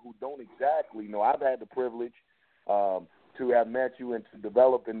out there who don't exactly know. I've had the privilege to have met you and to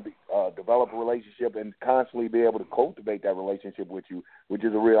develop a relationship and constantly be able to cultivate that relationship with you, which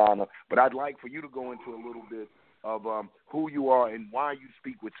is a real honor. But I'd like for you to go into a little bit of who you are and why you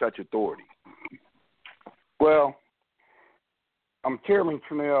speak with such authority. Well, I'm Chairman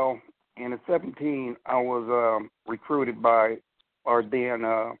Chanel, and at 17, I was recruited by our then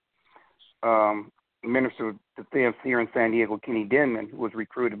Minister of Defense here in San Diego, Kenny Denman, who was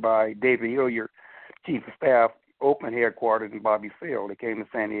recruited by David Hilliard, Chief of Staff, Oakland headquarters, and Bobby Seale. They came to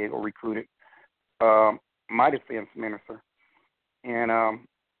San Diego, recruited my defense minister, and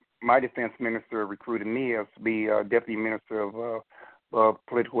my defense minister recruited me as to be Deputy Minister of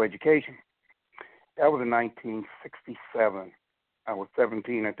Political Education. That was in 1967. I was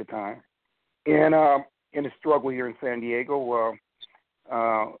 17 at the time. And in the struggle here in San Diego,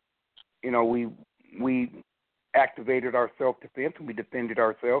 you know, we activated our self-defense and we defended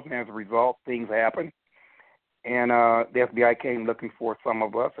ourselves, and as a result, things happened. And the FBI came looking for some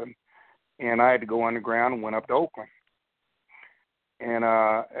of us, and I had to go underground and went up to Oakland. And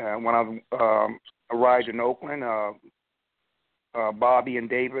when I arrived in Oakland, Bobby and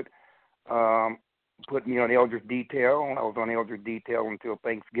David put me on elders detail. I was on elders detail until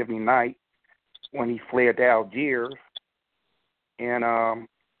Thanksgiving night when he fled to Algiers, and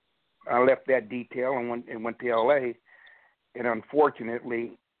I left that detail and went to L.A. And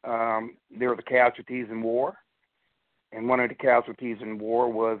unfortunately, there were the casualties in war, and one of the casualties in war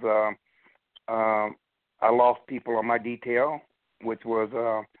was I lost people on my detail, which was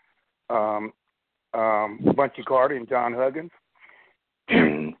Bunchy Carter and John Huggins.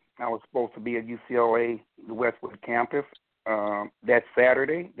 I was supposed to be at UCLA, the Westwood campus. That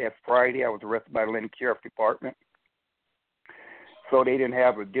Saturday, that Friday, I was arrested by the Atlanta Sheriff's Department. So they didn't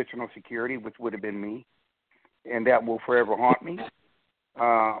have additional security, which would have been me. And that will forever haunt me.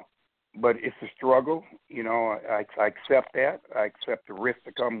 But it's a struggle. You know, I accept that. I accept the risk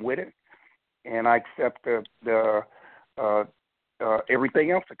that come with it. And I accept the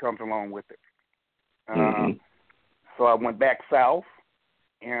everything else that comes along with it. So I went back south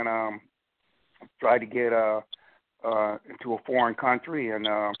and tried to get into a foreign country, and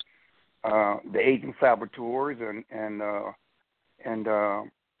the agent saboteurs and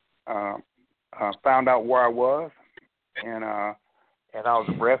found out where I was, and I was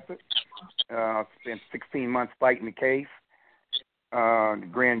arrested. Spent 16 months fighting the case. The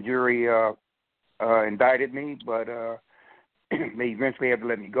grand jury indicted me, but they eventually had to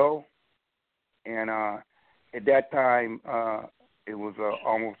let me go. And at that time, it was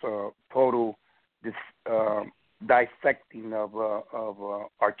almost a total dissecting of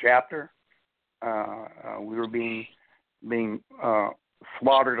our chapter. We were being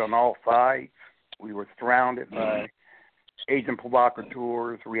slaughtered on all sides. We were surrounded by agent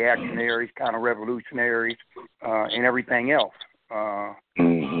provocateurs, reactionaries, counter-revolutionaries, and everything else.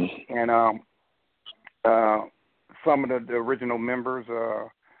 And some of the original members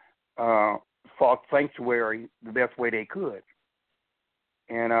sought sanctuary the best way they could.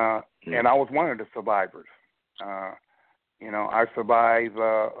 And I was one of the survivors. I survived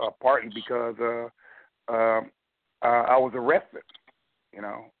partly because I was arrested,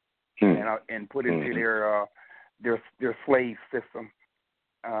 and put into their slave system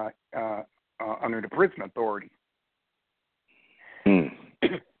under the prison authority.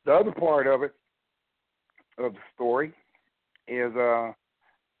 The other part of it, of the story, is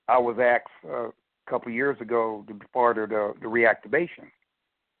I was asked a couple years ago to be part of the reactivation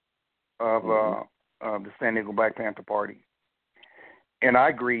of the San Diego Black Panther Party. And I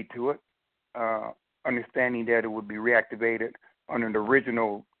agreed to it, understanding that it would be reactivated under the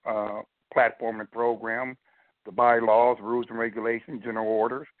original platform and program, the bylaws, rules and regulations, general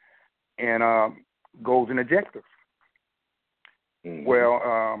orders, and goals and objectives.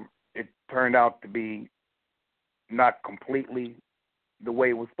 Well, it turned out to be not completely the way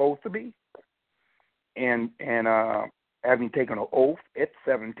it was supposed to be. And having taken an oath at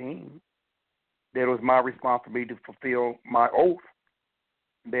 17, that it was my responsibility to fulfill my oath,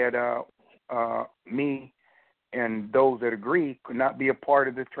 that me and those that agreed could not be a part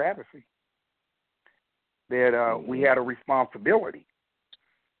of this travesty. That we had a responsibility,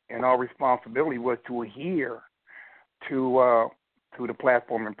 and our responsibility was to adhere to the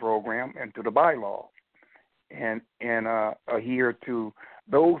platform and program and to the bylaws, and adhere to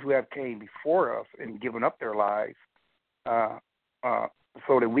those who have came before us and given up their lives,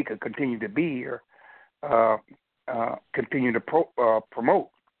 so that we could continue to be here, continue to promote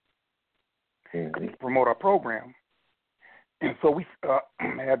our program. And so we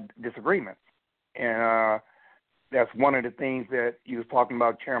had disagreements, and that's one of the things that you was talking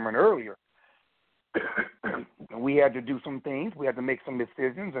about, Chairman, earlier. We had to do some things. We had to make some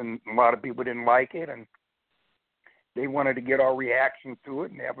decisions, and a lot of people didn't like it, and they wanted to get our reaction to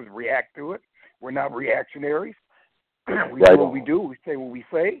it, and that was react to it. We're not reactionaries. We do what we do. We say what we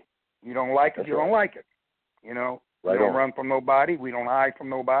say. You don't like it, you don't like it. We don't run from nobody. We don't hide from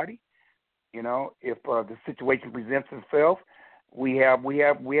nobody. If the situation presents itself, we have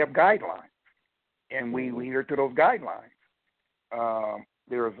guidelines, and we adhere to those guidelines.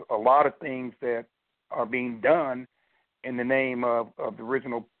 There's a lot of things that are being done in the name of the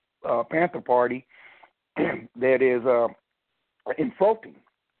original Panther Party that is insulting.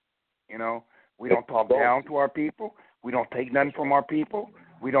 We don't talk down to our people. We don't take nothing from our people.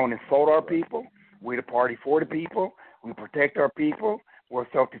 We don't insult our people. We're the party for the people. We protect our people. We're a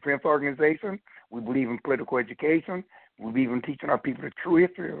self-defense organization. We believe in political education. We believe in teaching our people the true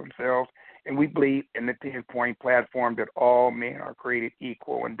history of themselves. And we believe in the 10-point platform that all men are created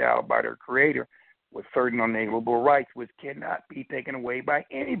equal, endowed by their Creator with certain unalienable rights, which cannot be taken away by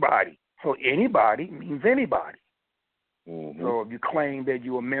anybody. So anybody means anybody. So if you claim that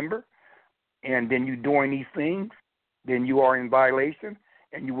you're a member and then you're doing these things, then you are in violation,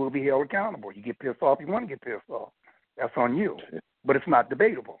 and you will be held accountable. You get pissed off, you want to get pissed off. That's on you. But it's not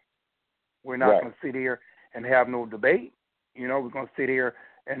debatable. We're not going to sit here and have no debate. We're going to sit here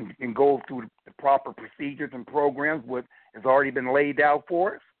and go through the proper procedures and programs, what has already been laid out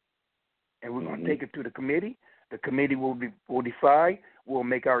for us, and we're going to take it to the committee. The committee will decide. We'll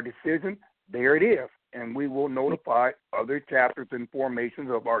make our decision. There it is, and we will notify other chapters and formations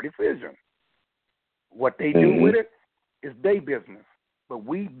of our decision. What they do with it is their business, but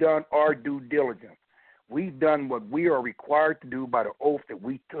we've done our due diligence. We've done what we are required to do by the oath that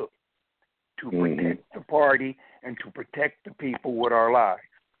we took to protect the party and to protect the people with our lives.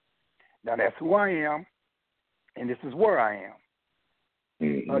 Now, that's who I am, and this is where I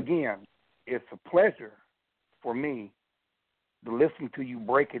am. Again, it's a pleasure for me to listen to you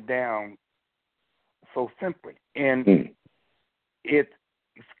break it down so simply. And it's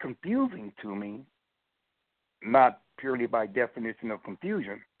confusing to me, not purely by definition of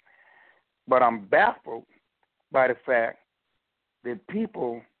confusion, but I'm baffled by the fact that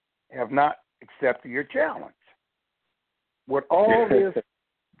people have not accepted your challenge. With all this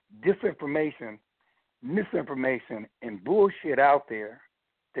disinformation, misinformation, and bullshit out there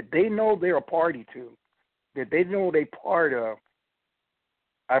that they know they're a party to, that they know they're part of,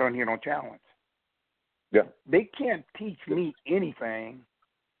 I don't hear no challenge. Yeah. They can't teach me anything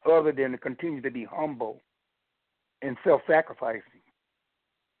other than to continue to be humble and self-sacrificing.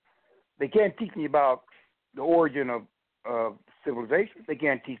 They can't teach me about the origin of civilization. They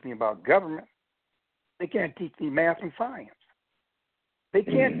can't teach me about government. They can't teach me math and science. They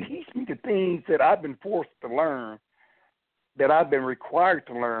can't teach me the things that I've been forced to learn, that I've been required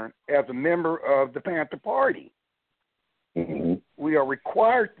to learn as a member of the Panther Party. We are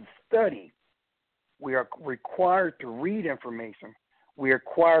required to study. We are required to read information. We are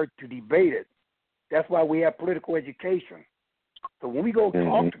required to debate it. That's why we have political education. So when we go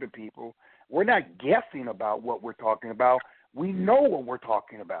talk to the people, we're not guessing about what we're talking about. We know what we're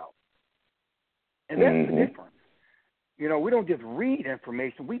talking about. And that's the difference. We don't just read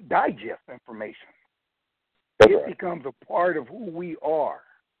information. We digest information. It becomes a part of who we are.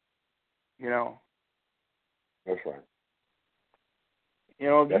 That's right.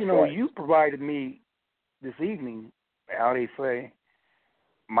 You provided me this evening, how they say,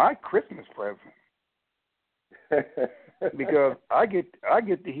 my Christmas present. Because I get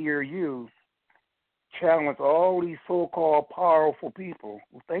to hear you challenge all these so-called powerful people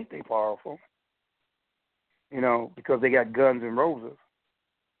who think they're powerful, because they got guns and roses,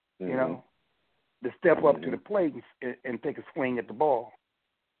 to step up to the plate and take a swing at the ball.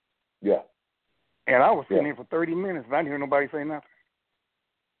 Yeah. And I was sitting there for 30 minutes, and I didn't hear nobody say nothing.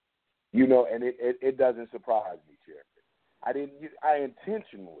 And it doesn't surprise me, Chairman. I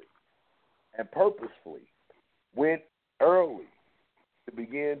intentionally and purposefully went early to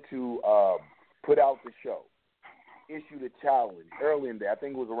begin to put out the show, issued a challenge early in the day. I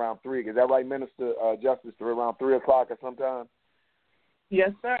think it was around 3. Is that right, Minister Justice? Around 3 o'clock or sometime?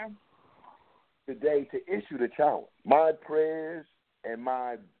 Yes, sir. Today to issue the challenge. My prayers and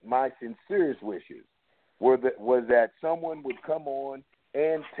my sincerest wishes was that someone would come on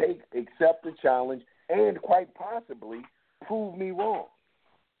and accept the challenge and quite possibly prove me wrong.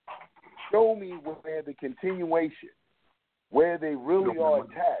 Show me where the continuation, where they really are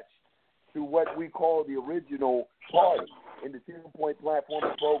attached to what we call the original party in the 10-point platform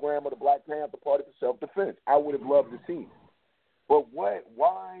program of the Black Panther Party for self-defense. I would have loved to see it. But why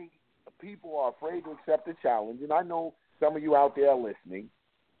people are afraid to accept the challenge, and I know some of you out there are listening.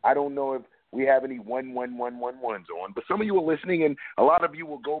 I don't know if we have any 11111s on, but some of you are listening, and a lot of you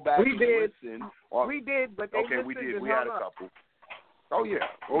will go back and listen. We did, but they we did. We had a couple. Oh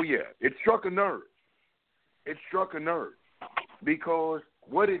yeah. It struck a nerve. Because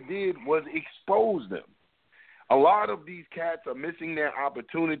what it did was expose them. A lot of these cats are missing their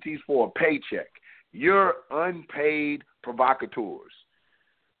opportunities for a paycheck. You're unpaid provocateurs.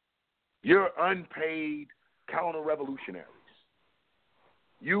 You're unpaid counter-revolutionaries.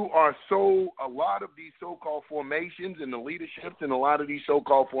 A lot of these so-called formations and the leaderships in a lot of these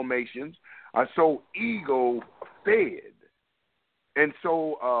so-called formations are so ego-fed and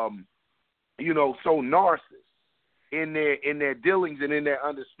so, so narcissist in their dealings and in their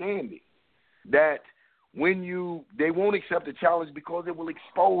understanding that they won't accept the challenge because it will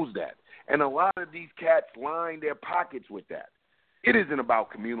expose that. And a lot of these cats line their pockets with that. It isn't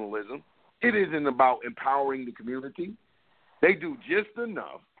about communalism. It isn't about empowering the community. They do just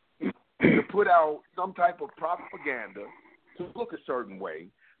enough to put out some type of propaganda, to look a certain way,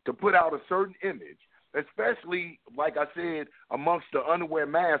 to put out a certain image, especially, like I said, amongst the unaware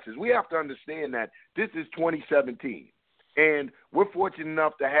masses. We have to understand that this is 2017. And we're fortunate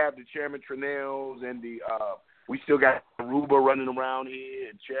enough to have the Chairman Trinnells and we still got Aruba running around here,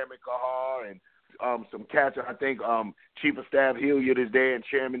 and Chairman Kahar, and some cats. I think Chief of Staff Hilliard is there, and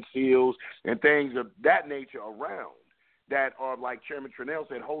Chairman Seals, and things of that nature around that are, like Chairman Trinnell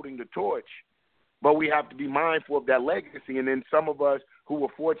said, holding the torch. But we have to be mindful of that legacy. And then some of us who were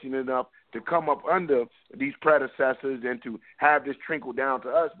fortunate enough to come up under these predecessors and to have this trickle down to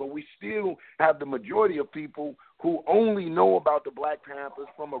us, but we still have the majority of people who only know about the Black Panthers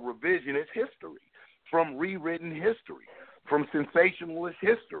from a revisionist history, from rewritten history, from sensationalist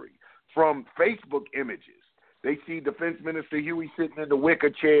history, from Facebook images. They see Defense Minister Huey sitting in the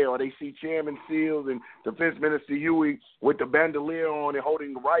wicker chair, or they see Chairman Seals and Defense Minister Huey with the bandolier on and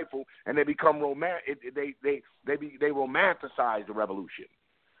holding the rifle, and they become they romanticize the revolution,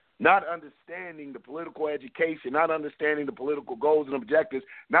 not understanding the political education, not understanding the political goals and objectives,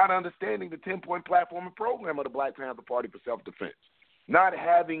 not understanding the 10-point platform and program of the Black Panther Party for self-defense, not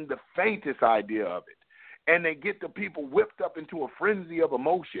having the faintest idea of it. And they get the people whipped up into a frenzy of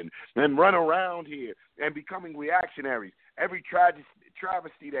emotion and run around here and becoming reactionaries. Every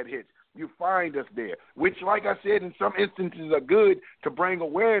travesty that hits, you find us there, which, like I said, in some instances are good to bring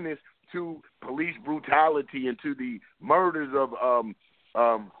awareness to police brutality and to the murders of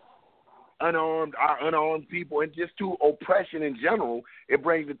unarmed people, and just to oppression in general. It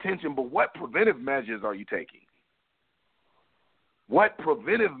brings attention. But what preventive measures are you taking? What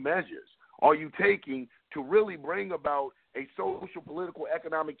preventive measures are you taking to really bring about a social, political,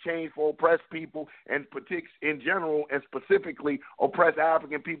 economic change for oppressed people, and in general, and specifically oppressed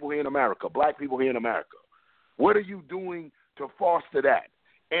African people here in America, Black people here in America? What are you doing to foster that?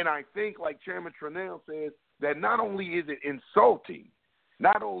 And I think, like Chairman Trinnell says, that not only is it insulting,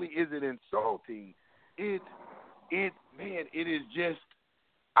 it is just,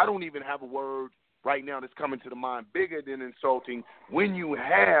 I don't even have a word right now that's coming to the mind bigger than insulting, when you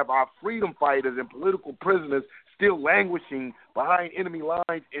have our freedom fighters and political prisoners still languishing behind enemy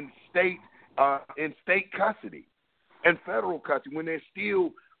lines in state custody and federal custody, when they're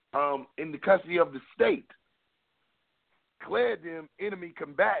still in the custody of the state. Declare them enemy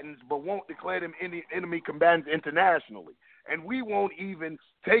combatants, but won't declare them enemy combatants internationally. And we won't even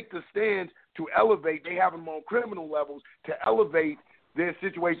take the stance to elevate, they have them on criminal levels, to elevate their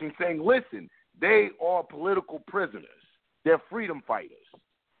situation, saying, listen, they are political prisoners. They're freedom fighters.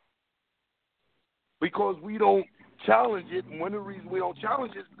 Because we don't challenge it, and one of the reasons we don't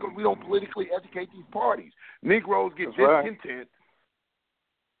challenge it is because we don't politically educate these parties. Negroes get discontent. Right.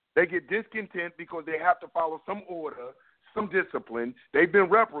 They get discontent because they have to follow some order, some discipline. They've been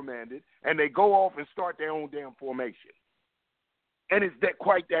reprimanded, and they go off and start their own damn formation. And it's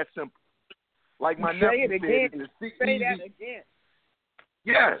quite that simple. Like my nephew said, say that again.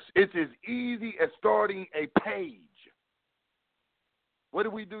 Yes, it's as easy as starting a page. What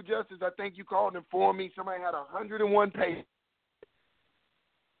did we do, Justice? I think you called and informed me somebody had 101 pages.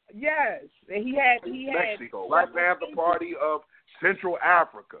 Yes, and he had Mexico, Black Panther Party of Central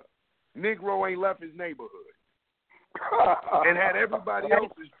Africa. Negro ain't left his neighborhood, and had everybody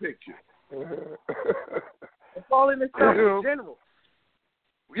else's picture. It's all in the general.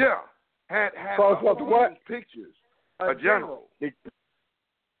 Yeah, had what pictures? A general.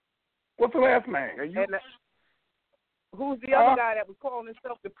 What's the last name? And who's the other guy that was calling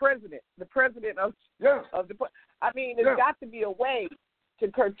himself the president? The president of the. I mean, there's got to be a way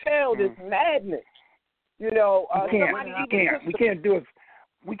to curtail this madness. You know, we can't do it.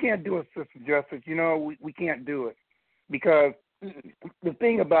 We can't do it, Sister Justice. You know, we can't do it because the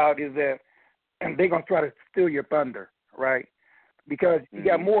thing about it is that they're gonna try to steal your thunder, right? Because you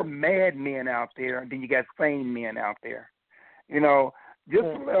got more mad men out there than you got sane men out there. You know. Just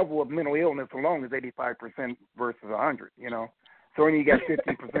the level of mental illness alone is 85% versus 100, you know. So then you got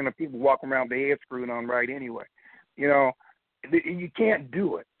 15% of people walking around with their head screwed on right anyway. You know, you can't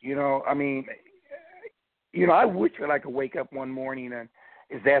do it, you know. I mean, you know, I wish that I could wake up one morning and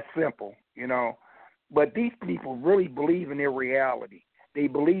it's that simple, you know. But these people really believe in their reality. They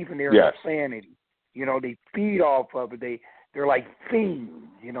believe in their insanity. You know, they feed off of it. They're like fiends,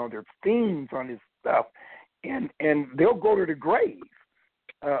 you know. They're fiends on this stuff. And they'll go to the grave.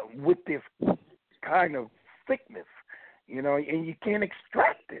 With this kind of sickness, you know, and you can't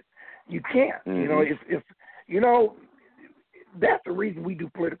extract it. You can't. You know, it's you know, that's the reason we do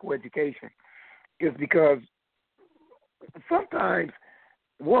political education, is because sometimes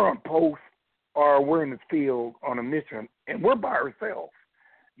we're on post or we're in the field on a mission and we're by ourselves.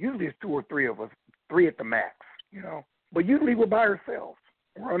 Usually it's 2 or 3 of us, 3 at the max, you know. But usually we're by ourselves.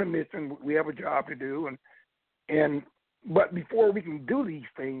 We're on a mission. We have a job to do, but before we can do these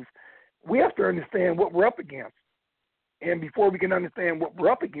things, we have to understand what we're up against. And before we can understand what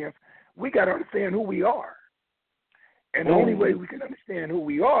we're up against, we got to understand who we are. And the only way we can understand who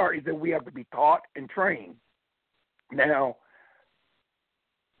we are is that we have to be taught and trained. Now,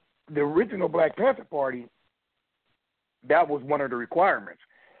 the original Black Panther Party, that was one of the requirements.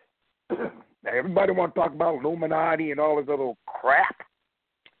 Now, everybody want to talk about Illuminati and all this other crap.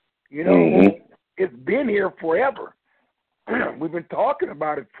 You know, it's been here forever. We've been talking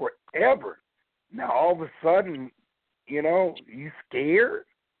about it forever. Now, all of a sudden, you know, you scared.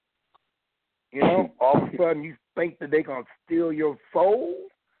 You know, all of a sudden you think that they're going to steal your soul.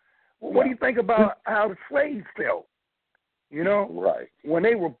 Well, what do you think about how the slaves felt? You know, right, when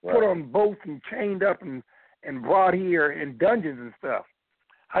they were put on boats and chained up and brought here in dungeons and stuff.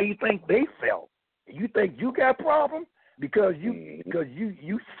 How you think they felt? You think you got problems because you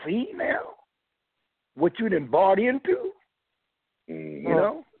see now what you done bought into? You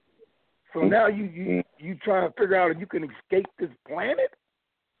know? So now you trying to figure out if you can escape this planet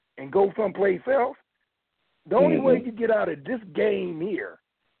and go someplace else. The only way you get out of this game here,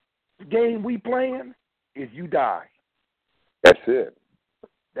 the game we playing, is you die. That's it.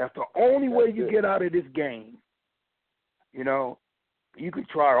 That's the only way you get out of this game. You know, you can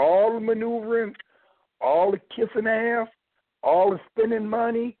try all the maneuvering, all the kissing ass, all the spending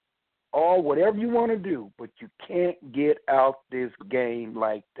money, all whatever you want to do, but you can't get out this game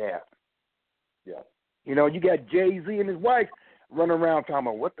like that. Yeah. You know, you got Jay-Z and his wife running around talking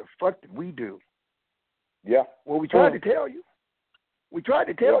about, what the fuck did we do? Yeah. Well, we tried to tell you. We tried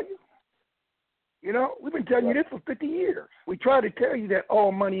to tell you. You know, we've been telling you this for 50 years. We tried to tell you that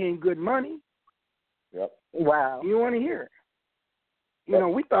all money ain't good money. Yep. Wow. You don't want to hear it. You know,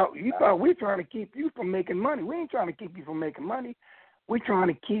 we thought we were trying to keep you from making money. We ain't trying to keep you from making money. We're trying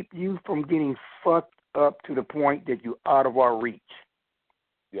to keep you from getting fucked up to the point that you're out of our reach.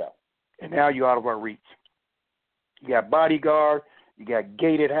 Yeah. And now you're out of our reach. You got bodyguards, you got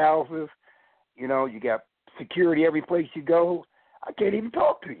gated houses, you know, you got security every place you go. I can't even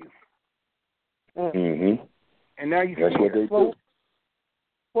talk to you. Mm-hmm. And now you That's what they do.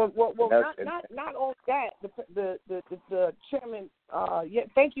 Well, not only that. The chairman.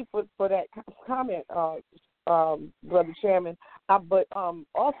 Thank you for that comment, brother chairman. But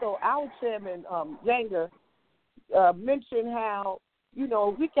also our chairman, Younger, mentioned how, you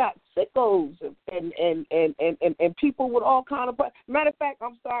know, we got sickos and people with all kind of. Matter of fact,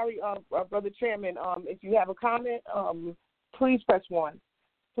 I'm sorry, brother chairman. If you have a comment, please press 1.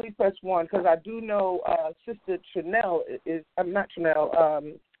 Please press 1, because I do know Sister Chanel is. I'm not Chanel.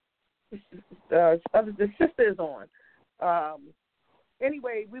 The sister is on.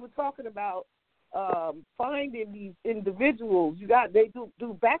 Anyway, we were talking about finding these individuals. They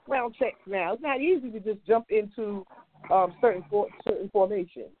do background checks now. It's not easy to just jump into certain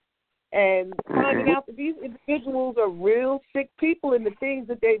formations and finding out that these individuals are real sick people in the things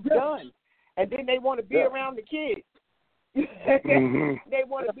that they've done, and then they want to be around the kids. They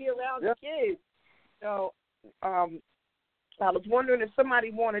want to be around the kids. So I was wondering if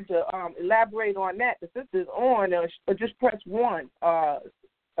somebody wanted to elaborate on that. The sister's on, or just press 1,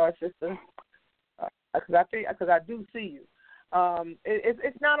 sister, because I do see you.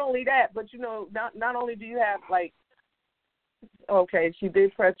 It's not only that, but you know, not only do you have like. Okay, she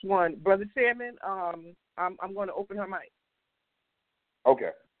did press 1, brother Chairman. I'm going to open her mic.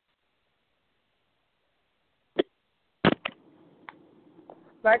 Okay.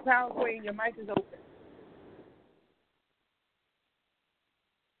 Black Power Queen, your mic is open.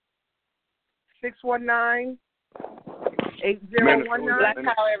 619-8019. Black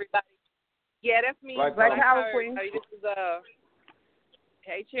Power, everybody. Yeah, that's me. Black Power Queen. This is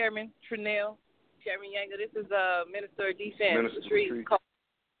hey, Chairman Trinell, Chairman Younger. This is Minister of Defense, Street called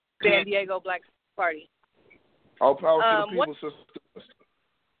San Diego Black Party. All power to the people, sisters.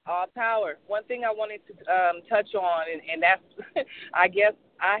 All power. One thing I wanted to touch on, and that's, I guess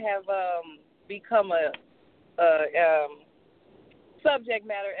I have become a subject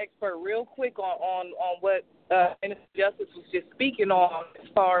matter expert real quick on what Minister Justice was just speaking on, as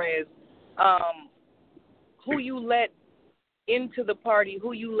far as who you let into the party,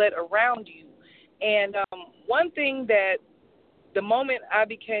 who you let around you. And one thing that the moment I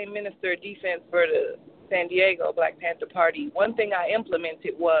became Minister of Defense for the San Diego Black Panther Party, one thing I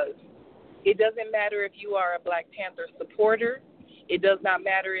implemented was, it doesn't matter if you are a Black Panther supporter. It does not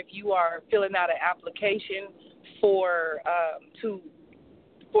matter if you are filling out an application for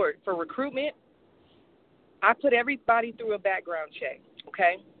recruitment. I put everybody through a background check,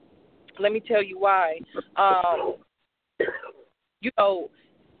 okay? Let me tell you why. You know,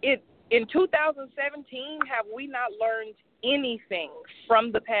 in 2017, have we not learned anything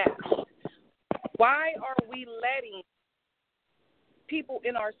from the past? Why are we letting people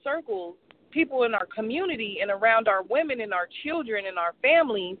in our circles, people in our community and around our women and our children and our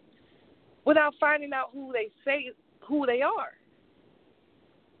families without finding out who they are.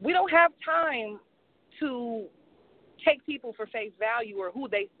 We don't have time to take people for face value or who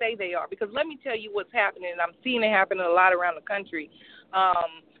they say they are, because let me tell you what's happening, and I'm seeing it happening a lot around the country.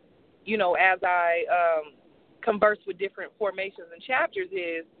 As I converse with different formations and chapters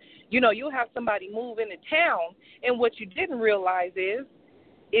is, you'll have somebody move into town, and what you didn't realize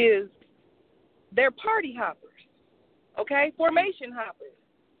is they're party hoppers, okay, formation hoppers.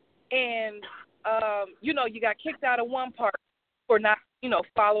 And, you got kicked out of one part for not,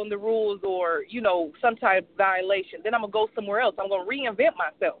 following the rules or, some type of violation. Then I'm going to go somewhere else. I'm going to reinvent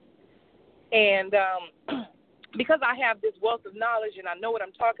myself. And because I have this wealth of knowledge and I know what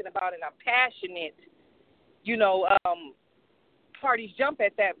I'm talking about and I'm passionate, parties jump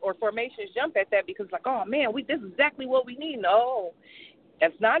at that, or formations jump at that, because like, oh man, this is exactly what we need. No,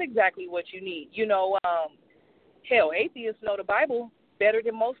 that's not exactly what you need. Hell, atheists know the Bible better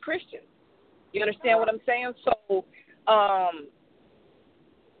than most Christians. You understand what I'm saying? So,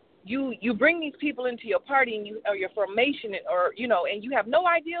 you bring these people into your party and or your formation, or and you have no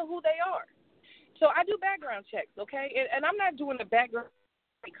idea who they are. So I do background checks, okay? And I'm not doing the background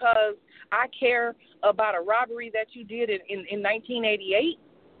because I care about a robbery that you did in 1988.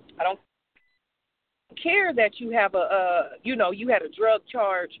 I don't care that you have you had a drug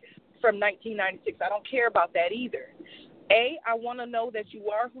charge from 1996. I don't care about that either. I want to know that you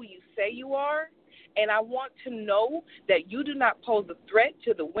are who you say you are, and I want to know that you do not pose a threat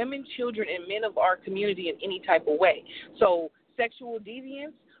to the women, children, and men of our community in any type of way. So sexual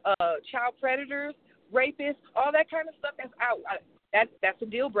deviants, child predators, rapists, all that kind of stuff, that's out. That's a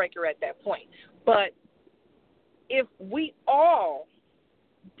deal breaker at that point. But if we all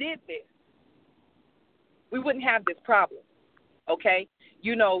did this, we wouldn't have this problem, okay?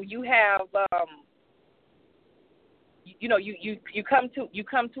 You have you come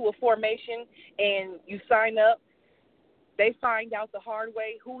to a formation and you sign up. They find out the hard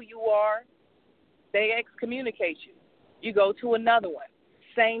way who you are. They excommunicate you. You go to another one.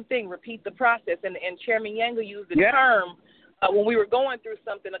 Same thing. Repeat the process. And Chairman Yanga used the term when we were going through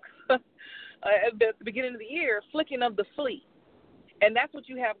something at the beginning of the year, flicking of the flea. And that's what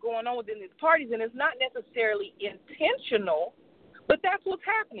you have going on within these parties. And it's not necessarily intentional, but that's what's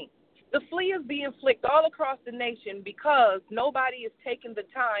happening. The flea is being flicked all across the nation because nobody is taking the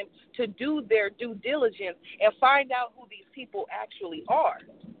time to do their due diligence and find out who these people actually are.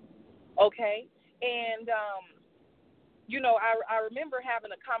 Okay? And, I remember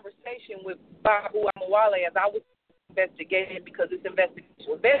having a conversation with Babu Amawale as I was investigating, because this investigation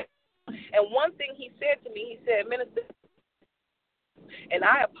was there. And one thing he said to me, he said, Minister, and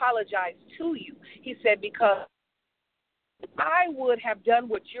I apologize to you. He said, because I would have done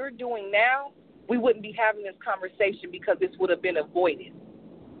what you're doing now, we wouldn't be having this conversation, because this would have been avoided.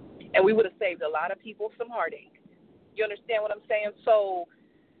 And we would have saved a lot of people some heartache. You understand what I'm saying? So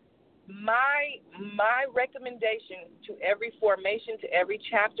my recommendation to every formation, to every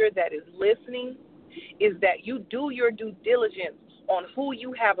chapter that is listening, is that you do your due diligence on who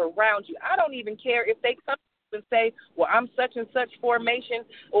you have around you. I don't even care if they come and say, well, I'm such and such formation,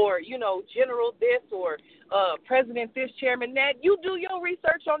 or, general this, or president this, chairman that. You do your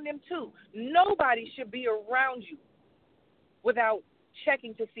research on them too. Nobody should be around you without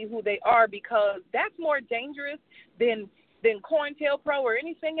checking to see who they are, because that's more dangerous than COINTELPRO or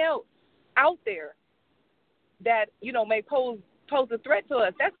anything else out there that, may pose a threat to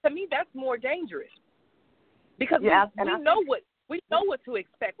us. To me, that's more dangerous, because we know what to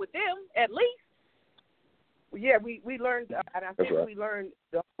expect with them, at least. Yeah, we learned, and I think we learned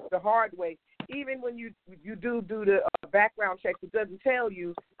the hard way. Even when you do the background checks, it doesn't tell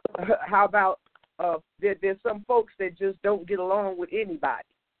you how about there's some folks that just don't get along with anybody,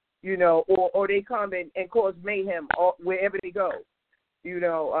 or they come and cause mayhem wherever they go,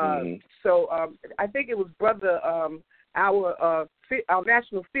 So I think it was Brother our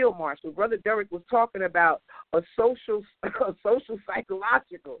National Field Marshal, Brother Derek, was talking about a social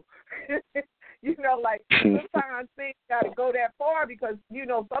psychological. Sometimes things got to go that far, because,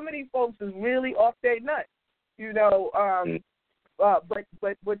 some of these folks is really off their nuts,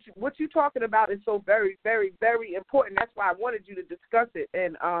 but what you're talking about is so very, very, very important. That's why I wanted you to discuss it.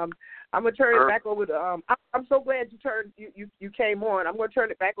 And I'm going to turn it back over to, I'm so glad you came on. I'm going to turn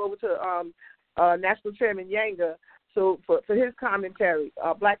it back over to National Chairman Yanga, so for his commentary.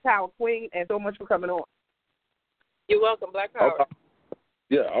 Black Power Queen, and so much for coming on. You're welcome, Black Power.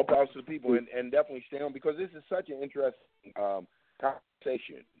 Yeah, I'll pass to the people and definitely stay on, because this is such an interesting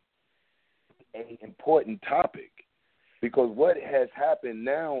conversation, an important topic. Because what has happened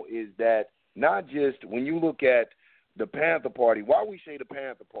now is that not just when you look at the Panther Party, why we say the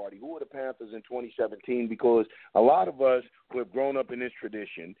Panther Party, who are the Panthers in 2017? Because a lot of us who have grown up in this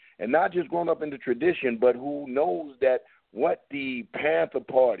tradition, and not just grown up in the tradition, but who knows that what the Panther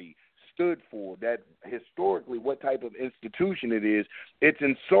Party stood for, that historically what type of institution it is, it's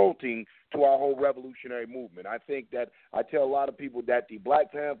insulting to our whole revolutionary movement. I think that I tell a lot of people that the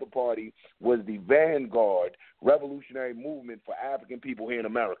Black Panther Party was the vanguard revolutionary movement for African people here in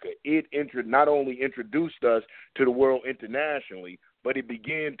America. It not only introduced us to the world internationally, but it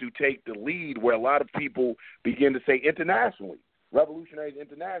began to take the lead where a lot of people begin to say internationally. Revolutionaries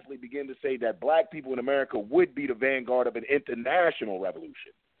internationally begin to say that black people in America would be the vanguard of an international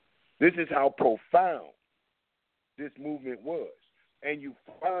revolution. This is how profound this movement was. And you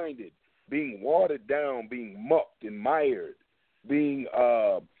find it being watered down, being mucked and mired, being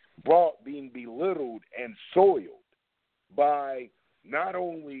belittled and soiled by not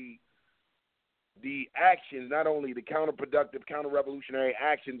only the actions, not only the counterproductive, counter-revolutionary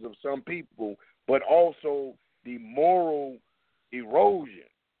actions of some people, but also the moral erosion,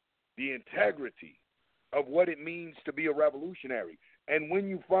 the integrity of what it means to be a revolutionary. And when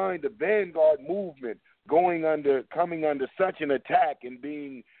you find the vanguard movement coming under such an attack and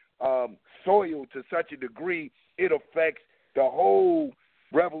being soiled to such a degree, it affects the whole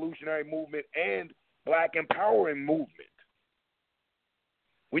revolutionary movement and black empowering movement.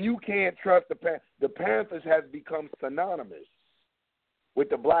 When you can't trust the Panthers has become synonymous with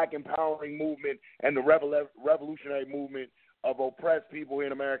the black empowering movement and the revolutionary movement of oppressed people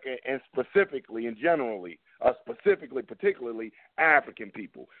in America, and specifically and generally, particularly African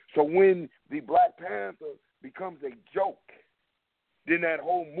people. So when the Black Panther becomes a joke, then that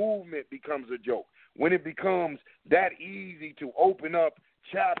whole movement becomes a joke. When it becomes that easy to open up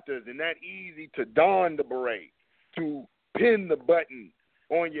chapters and that easy to don the beret, to pin the button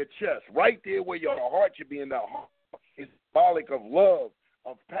on your chest, right there where your heart should be, in the heart is symbolic of love,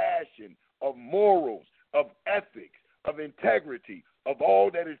 of passion, of morals, of ethics, of integrity, of all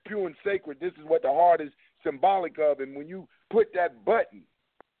that is pure and sacred. This is what the heart is symbolic of. And when you put that button,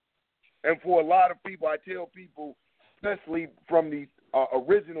 and for a lot of people, I tell people, especially from the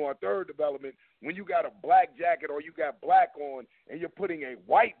original or third development, when you got a black jacket or you got black on and you're putting a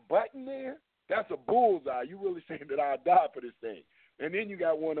white button there, that's a bullseye. You really saying that I'll die for this thing. And then you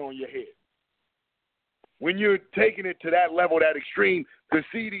got one on your head. When you're taking it to that level, that extreme, to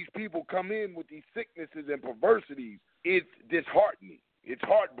see these people come in with these sicknesses and perversities, it's disheartening. It's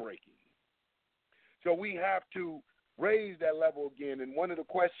heartbreaking. So we have to raise that level again. And one of the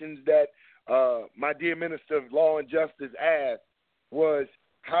questions that my dear Minister of Law and Justice asked was,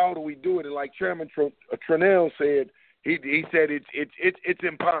 how do we do it? And like Chairman Tranell said, he said it's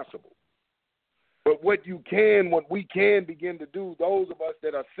impossible. But what we can begin to do, those of us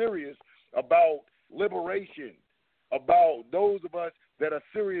that are serious about liberation, about those of us that are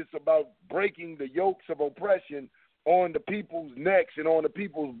serious about breaking the yokes of oppression on the people's necks and on the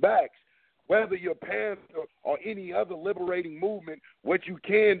people's backs, whether you're Panther or any other liberating movement, what you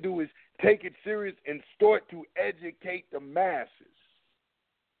can do is take it serious and start to educate the masses.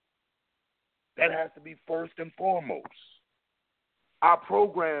 That has to be first and foremost. Our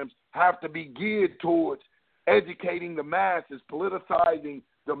programs have to be geared towards educating the masses, politicizing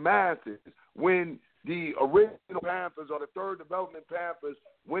the masses. When the original Panthers or the third development Panthers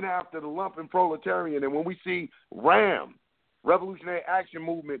went after the lumpen proletarian, and when we see RAM, Revolutionary Action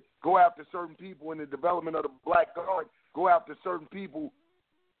Movement, go after certain people in the development of the Black Guard, go after certain people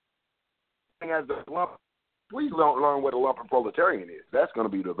as the lumpen, please learn what a lumpen proletarian is. That's going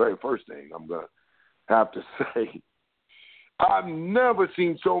to be the very first thing I'm going to have to say. I've never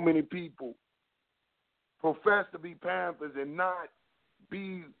seen so many people profess to be Panthers and not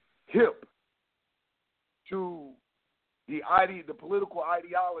be hip to the political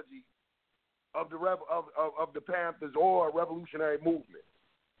ideology of the Panthers or revolutionary movement.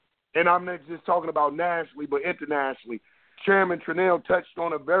 And I'm not just talking about nationally, but internationally. Chairman Tranell touched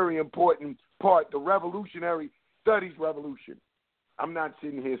on a very important part, the revolutionary studies revolution. I'm not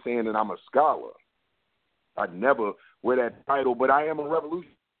sitting here saying that I'm a scholar. I'd never wear that title, but I am a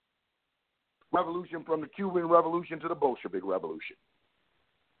revolution. Revolution from the Cuban Revolution to the Bolshevik Revolution.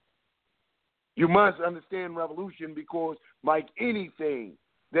 You must understand revolution because, like anything,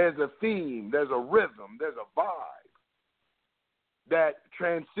 there's a theme, there's a rhythm, there's a vibe that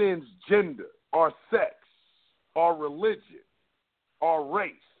transcends gender or sex or religion or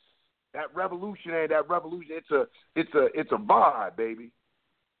race. That revolution, it's a vibe, baby.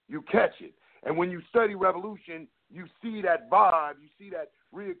 You catch it. And when you study revolution, you see that vibe, you see that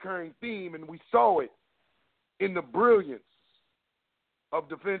reoccurring theme, and we saw it in the brilliance of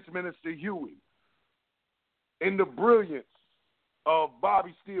Defense Minister Huey, in the brilliance of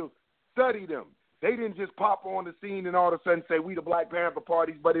Bobby Steele. Study them. They didn't just pop on the scene and all of a sudden say we the Black Panther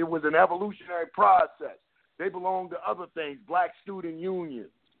parties, but it was an evolutionary process. They belong to other things, black student unions,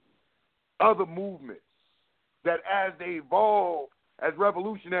 other movements, that as they evolved as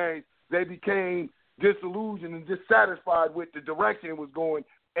revolutionaries, they became disillusioned and dissatisfied with the direction it was going,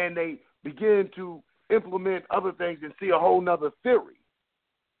 and they began to implement other things and see a whole nother theory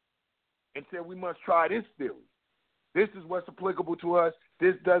and said we must try this theory. This is what's applicable to us.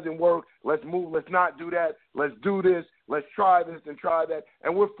 This doesn't work. Let's move. Let's not do that. Let's do this. Let's try this and try that.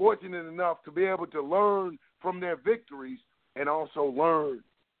 And we're fortunate enough to be able to learn from their victories and also learn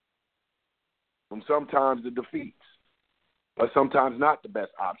from sometimes the defeats, but sometimes not the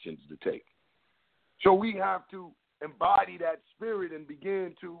best options to take. So we have to embody that spirit and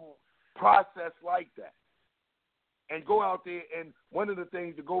begin to process like that and go out there. And one of the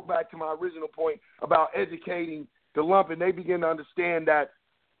things, to go back to my original point about educating the lumpen, they begin to understand that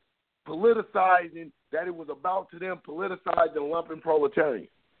politicizing, that it was about to them politicizing the lumpen proletarian,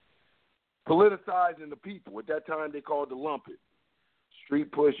 politicizing the people. At that time, they called the lumpen.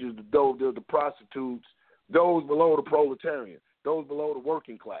 Street pushers, the prostitutes, those below the proletarian, those below the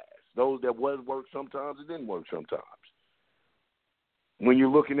working class, those that was work sometimes and didn't work sometimes. When you're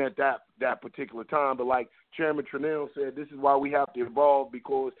looking at that particular time, but like Chairman Trinnell said, this is why we have to evolve,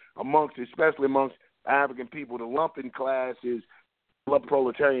 because especially amongst African people, the lumpen class is, the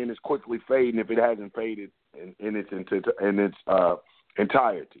proletarian is quickly fading if it hasn't faded in its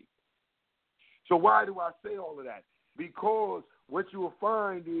entirety. So why do I say all of that? Because what you will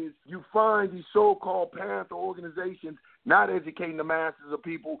find is you find these so-called Panther organizations not educating the masses of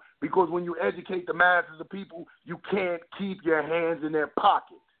people, because when you educate the masses of people, you can't keep your hands in their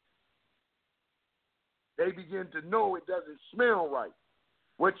pockets. They begin to know it doesn't smell right.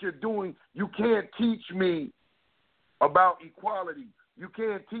 What you're doing, you can't teach me about equality. You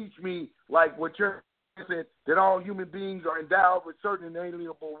can't teach me, like what you're saying, that all human beings are endowed with certain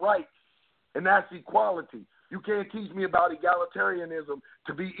inalienable rights, and that's equality. You can't teach me about egalitarianism,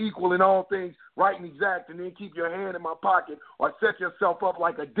 to be equal in all things, right and exact, and then keep your hand in my pocket or set yourself up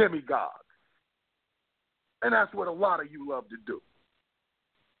like a demigod. And that's what a lot of you love to do.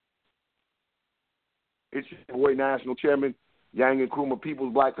 It's your boy, National Chairman, Yang and Nkrumah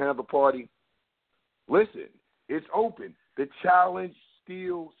People's Black Panther Party. Listen, it's open. The challenge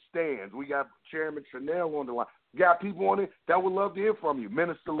still stands. We got Chairman Trinnell on the line. We got people on it that would love to hear from you.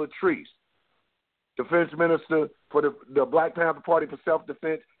 Minister Latrice, Defense Minister for the Black Panther Party for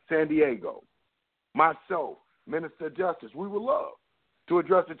Self-Defense, San Diego. Myself, Minister of Justice. We would love to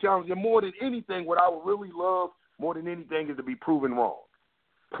address the challenge. And more than anything, what I would really love, more than anything, is to be proven wrong.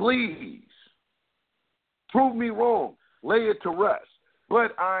 Please, prove me wrong. Lay it to rest.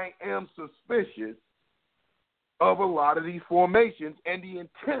 But I am suspicious of a lot of these formations and the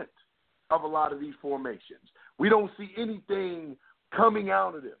intent of a lot of these formations. We don't see anything coming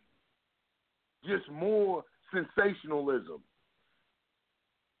out of them. Just more sensationalism.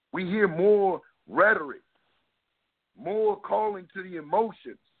 We hear more rhetoric, more calling to the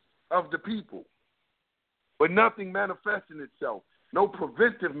emotions of the people, but nothing manifesting itself. No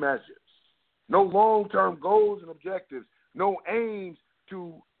preventive measures, no long-term goals and objectives, no aims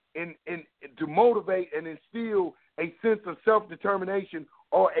to motivate and instill a sense of self-determination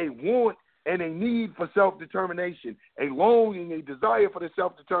or a want and a need for self-determination, a longing, a desire for the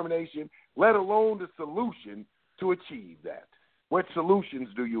self-determination, let alone the solution to achieve that. What solutions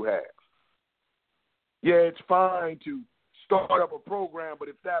do you have? Yeah, it's fine to start up a program, but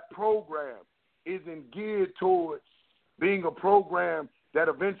if that program isn't geared towards being a program that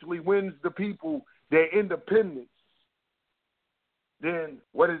eventually wins the people their independence, then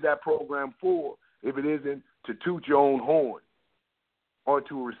what is that program for if it isn't to toot your own horn or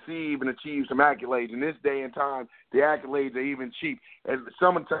to receive and achieve some accolades? In this day and time, the accolades are even cheap. And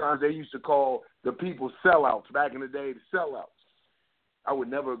sometimes they used to call the people sellouts back in the day, the sellouts. I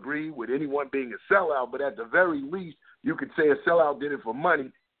would never agree with anyone being a sellout, but at the very least, you could say a sellout did it for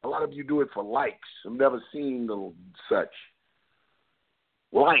money. A lot of you do it for likes. I've never seen such.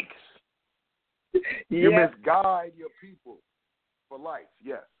 Likes. You misguide your people for likes,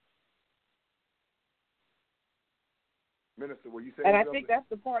 yes. Minister, were you saying and I something? think that's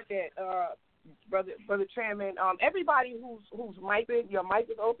the part that, brother Chairman, everybody who's your mic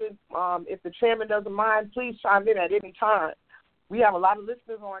is open. If the Chairman doesn't mind, please chime in at any time. We have a lot of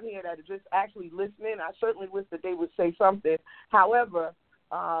listeners on here that are just actually listening. I certainly wish that they would say something. However,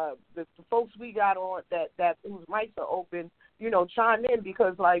 the folks we got on that whose mics are open, chime in,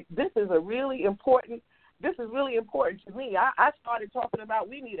 because like this is a really important this is really important to me. I started talking about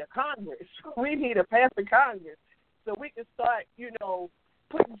we need a Congress. We need a Panther Congress so we can start,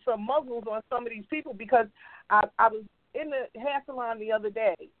 putting some muzzles on some of these people, because I was in the hair salon the other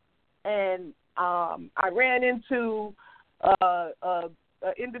day, and I ran into an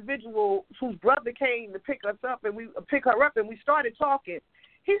individual whose brother came to pick her up, and we started talking.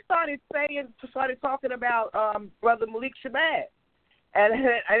 He started talking about Brother Malik Shabazz. And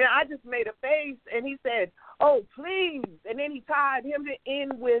I just made a face, and he said, "Oh, please!" And then he tied him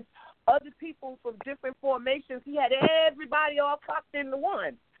in with other people from different formations. He had everybody all cocked into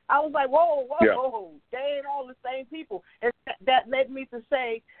one. I was like, "Whoa, they ain't all the same people." And that led me to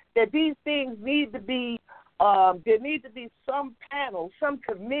say that these things need to be. There needs to be some panel, some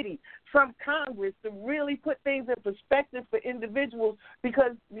committee, some Congress to really put things in perspective for individuals,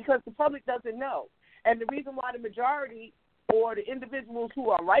 because the public doesn't know. And the reason why the majority or the individuals who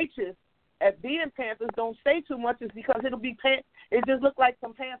are righteous at being Panthers don't say too much is because it just look like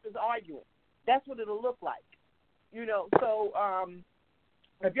some Panthers arguing. That's what it'll look like, So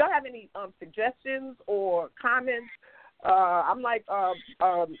if y'all have any suggestions or comments, I'm like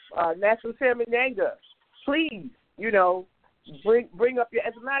National Chairman Yanga, please, bring up your.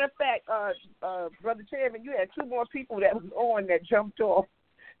 As a matter of fact, Brother Chairman, you had two more people that was on that jumped off.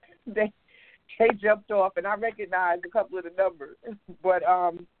 They jumped off, and I recognized a couple of the numbers. But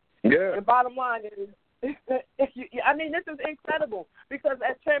the bottom line is, this is incredible, because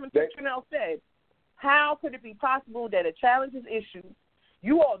as Chairman Chanel said, how could it be possible that a challenge is issued?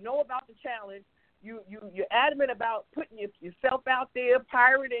 You all know about the challenge. You're adamant about putting yourself out there,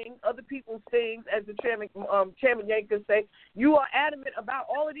 pirating other people's things, as the Chairman Jenkins say. You are adamant about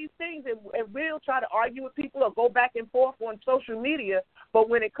all of these things, and we'll try to argue with people or go back and forth on social media. But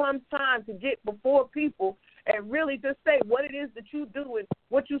when it comes time to get before people and really just say what it is that you do and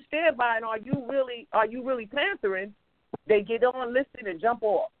what you stand by, and are you really Panthering, they get on, listen, and jump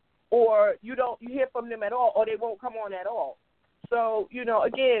off, or you hear from them at all, or they won't come on at all. So,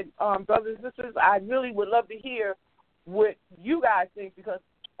 again, brothers and sisters, I really would love to hear what you guys think, because,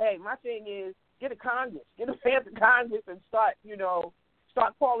 hey, my thing is get a Congress, get a Panther Congress, and start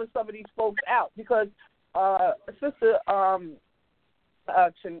calling some of these folks out. Because, Sister,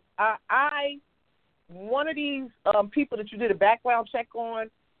 one of these people that you did a background check on,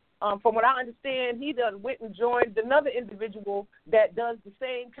 from what I understand, he done went and joined another individual that does the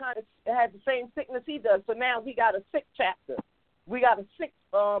same has the same sickness he does. So now we got a sick chapter. We got a sick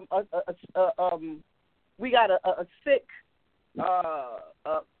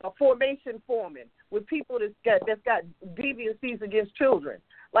formation forming with people that's got deviancies against children.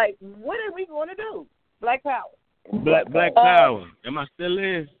 Like, what are we going to do? Black Power. Black Power. Am I still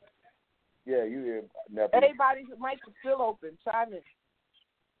in? Yeah, you here. Everybody's mic is still open. Chime in.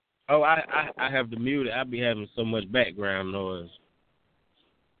 Oh, I have to mute it. I be having so much background noise.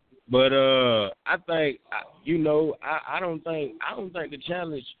 But I think I don't think the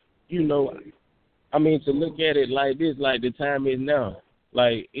challenge, to look at it like this, like the time is now,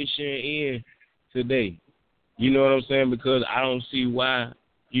 like it shouldn't end today. You know what I'm saying? Because I don't see why,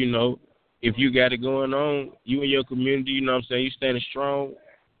 if you got it going on, you and your community, you know what I'm saying, you standing strong.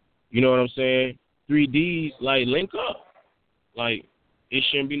 You know what I'm saying? 3Ds, like, link up. Like, it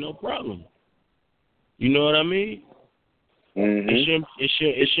shouldn't be no problem. You know what I mean? Mm-hmm.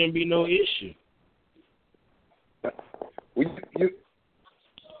 It shouldn't be no issue.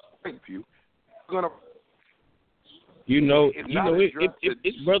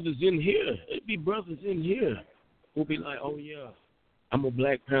 It's brothers in here. It be brothers in here who'll be like, oh yeah, I'm a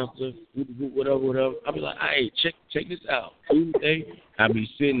Black Panther, whatever. I'll be like, hey, check this out. Tuesday, I'll be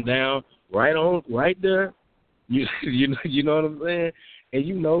sitting down right there. You know what I'm saying?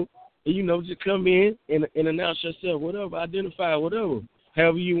 And just come in and announce yourself, whatever, identify, whatever,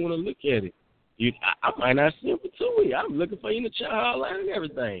 however you want to look at it. I might not see him for 2 weeks. I'm looking for you in the child line and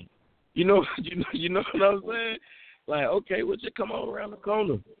everything. You know what I'm saying? Like, okay, well, just come on around the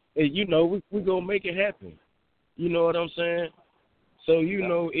corner, and we gonna make it happen. You know what I'm saying? So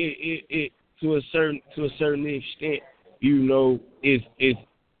it to a certain extent, it's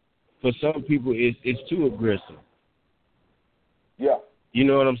for some people it's too aggressive. Yeah. You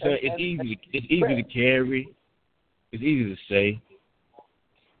know what I'm saying? It's easy to carry. It's easy to say.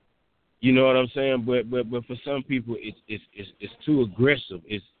 You know what I'm saying? But for some people it's too aggressive.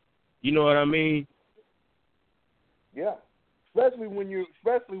 It's, you know what I mean? Yeah. Especially when you're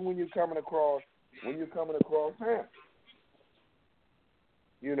coming across Panthers.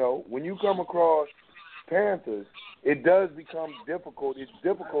 When you come across Panthers, it does become difficult. It's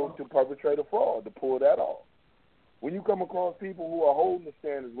difficult to perpetrate a fraud, to pull that off. When you come across people who are holding the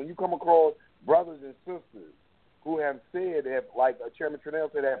standards, when you come across brothers and sisters who have said, like Chairman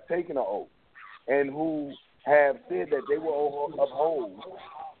Trinnell said, have taken an oath and who have said that they will uphold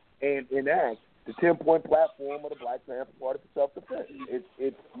and enact the 10-point platform of the Black Panther Party for self-defense.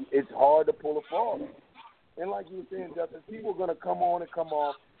 It's hard to pull a fraud. And like you were saying, Justice, people are going to come on and come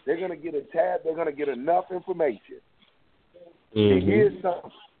off. They're going to get a tab. They're going to get enough information to hear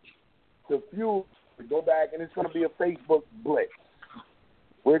something to fuel, to go back, and it's going to be a Facebook blitz.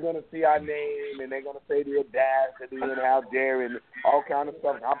 We're going to see our name, and they're going to say the audacity and how dare and all kind of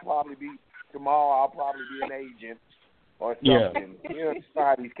stuff. Tomorrow I'll probably be an agent or something. Yeah. You know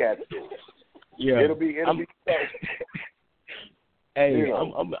how these cats do. Yeah. It'll be Hey, you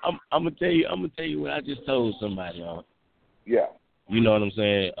know. I'm gonna tell you what I just told somebody on. Yeah. You know what I'm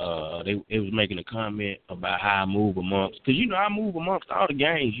saying? They was making a comment about how I move amongst, because I move amongst all the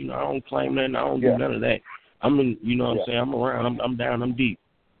gangs. I don't claim nothing. I don't do none of that. I'm in. You know what I'm saying? I'm around. I'm down. I'm deep.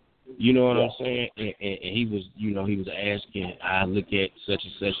 You know what I'm saying? And he was, he was asking, I look at such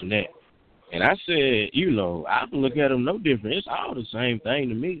and such and that, and I said, I can look at them no different. It's all the same thing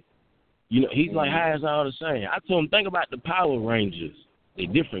to me. He's like, how is all the same? I told him, think about the Power Rangers. They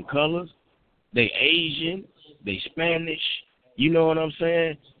different colors. They Asian. They Spanish. You know what I'm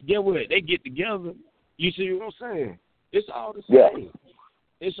saying? Get what? They get together. You see what I'm saying? It's all the same.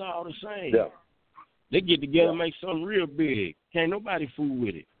 It's all the same. Yeah. They get together and make something real big. Can't nobody fool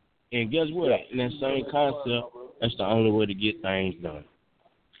with it. And guess what? In that same concept, that's the only way to get things done.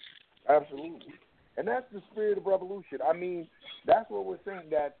 Absolutely. And that's the spirit of revolution. I mean, that's what we're saying,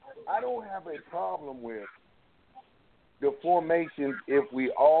 that I don't have a problem with the formations if we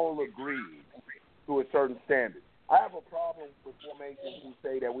all agree to a certain standard. I have a problem with formations who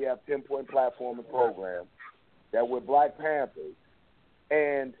say that we have 10-point platform and program, that we're Black Panthers,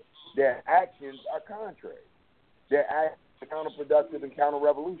 and their actions are contrary. Their actions are counterproductive and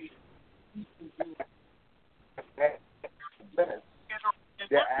counter-revolution.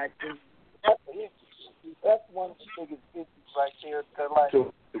 Their actions. That's one of the biggest issues right there.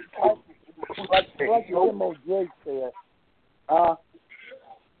 Like the MOJ said,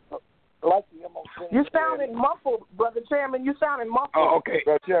 like the MOJ. You sounding muffled, Brother Chairman. You sounding muffled. Oh, okay.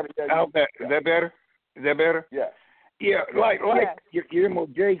 Chairman, Is that better? Is that better? Yeah. Yeah, like your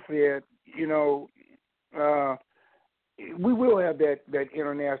MOJ said, we will have that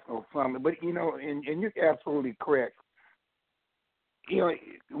international summit, but and you're absolutely correct.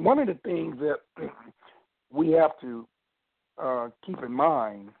 One of the things that we have to keep in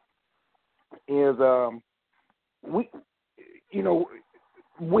mind is we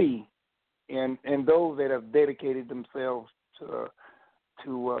and those that have dedicated themselves to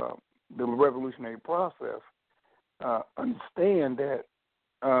the revolutionary process understand that,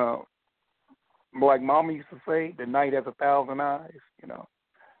 like Mama used to say, the night has 1,000 eyes.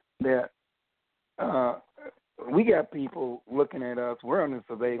 That we got people looking at us. We're under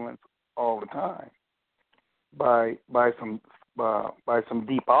surveillance all the time by some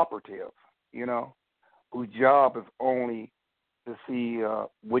deep operatives, whose job is only to see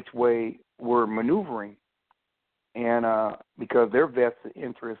which way we're maneuvering, and because their vested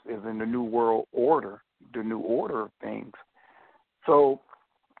interest is in the new world order, the new order of things. So,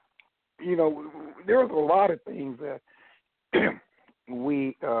 there's a lot of things that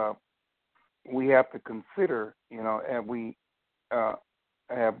we have to consider, and we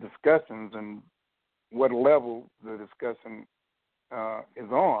have discussions and what level the discussion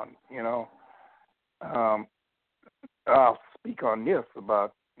is on. I'll speak on this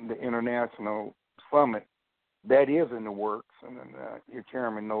about the international summit that is in the works, and your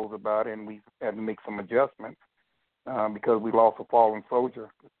chairman knows about it, and we had to make some adjustments because we lost a fallen soldier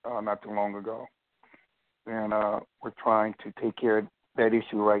not too long ago, and we're trying to take care of that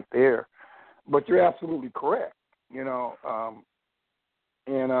issue right there. But you're absolutely correct, and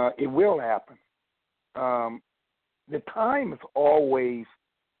it will happen. The time is always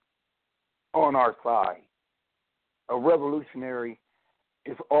on our side. A revolutionary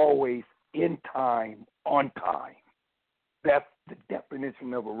is always in time, on time. That's the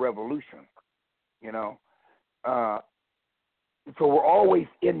definition of a revolution, So we're always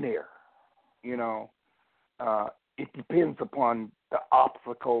in there, It depends upon the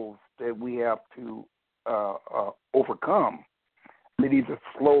obstacles that we have to overcome. It either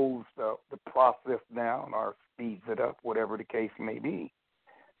slows the process down or speeds it up, whatever the case may be.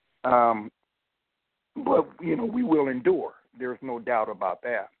 But, we will endure. There's no doubt about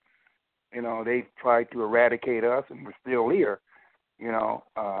that. They've tried to eradicate us, and we're still here.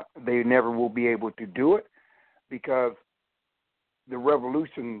 They never will be able to do it because the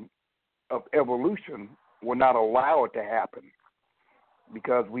revolution of evolution will not allow it to happen.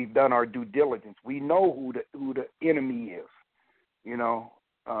 because we've done our due diligence. We know who the enemy is. You know,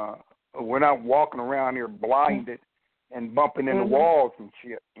 we're not walking around here blinded and bumping into walls and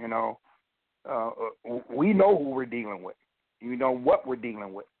shit. You know, we know who we're dealing with. You know what we're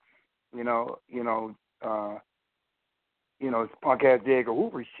dealing with. It's punk ass J. Edgar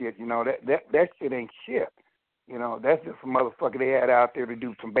Hoover shit. You know that shit ain't shit. You know, that's just a motherfucker they had out there to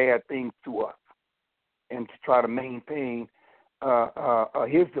do some bad things to us and to try to maintain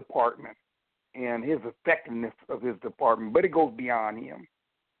his department and his effectiveness of his department. But it goes beyond him,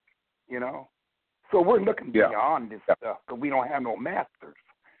 you know. So we're looking beyond this stuff because we don't have no masters.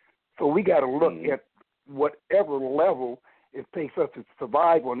 So we got to look at whatever level it takes us to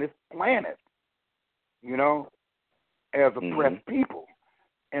survive on this planet, you know, as oppressed people.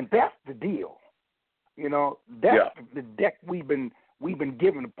 And that's the deal. You know, that's the deck we've been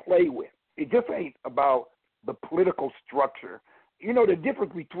given to play with. It just ain't about the political structure. You know, the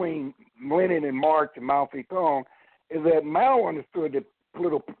difference between Lenin and Marx and Mao Zedong is that Mao understood that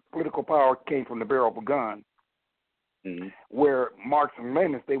political power came from the barrel of a gun, where Marx and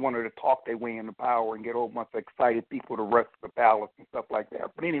Lenin, they wanted to talk their way into power and get a whole bunch of excited people to rush the palace and stuff like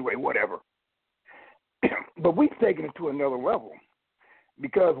that. But anyway, whatever. But we've taken it to another level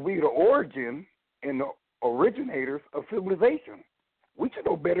because we're the origin and the originators of civilization. We should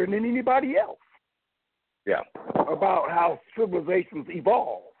know better than anybody else about how civilizations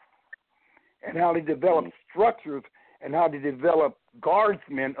evolve and how they develop structures and how they develop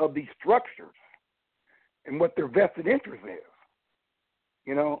guardsmen of these structures and what their vested interest is.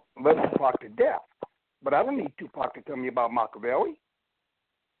 You know, let Tupac to death. But I don't need Tupac to tell me about Machiavelli.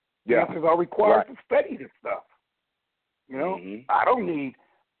 Panthers are required to study this stuff. You know, I don't need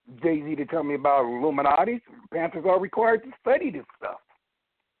Jay-Z to tell me about Illuminati. Panthers are required to study this stuff.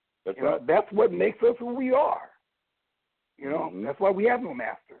 That's what makes us who we are. You know, that's why we have no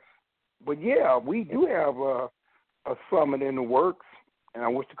masters. But yeah, we do have a summit in the works, and I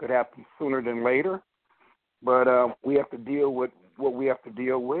wish it could happen sooner than later. But we have to deal with what we have to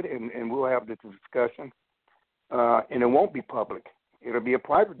deal with, and we'll have this discussion. And it won't be public. It'll be a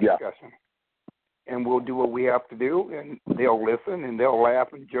private discussion. And we'll do what we have to do, and they'll listen, and they'll laugh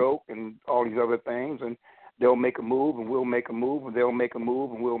and joke and all these other things, and they'll make a move, and we'll make a move, and they'll make a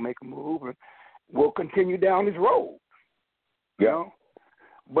move, and we'll make a move, and we'll continue down this road. You know?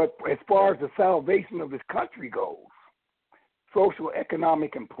 But as far as the salvation of this country goes, social,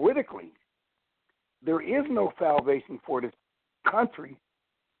 economic, and politically, there is no salvation for this country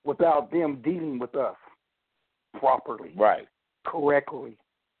without them dealing with us properly, correctly,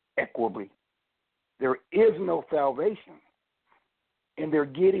 equitably. There is no salvation. And they're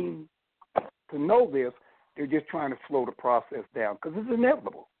getting to know this. They're just trying to slow the process down because it's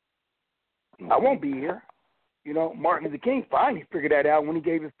inevitable. I won't be here. You know, Martin Luther King finally figured that out when he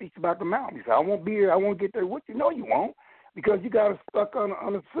gave his speech about the mountain. He said, I won't be here. I won't get there with you. No, you won't, because you got us stuck on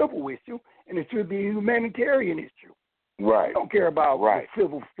a civil issue, and it should be a humanitarian issue. Right. We don't care about the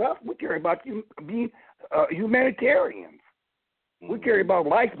civil stuff. We care about you being humanitarians. We care about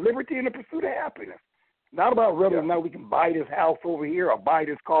life, liberty, and the pursuit of happiness. Not about whether or not we can buy this house over here or buy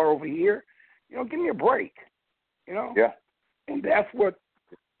this car over here. You know, give me a break. You know? Yeah. And that's what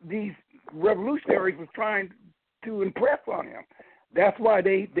these revolutionaries were trying to impress on him. That's why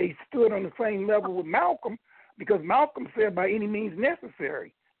they stood on the same level with Malcolm, because Malcolm said by any means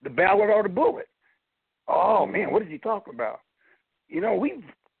necessary, the ballot or the bullet. Oh, man, what is he talking about? You know,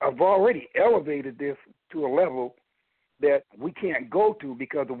 I've already elevated this to a level that we can't go to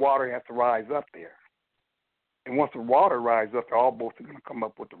because the water has to rise up there. And once the water rises up, all boats are going to come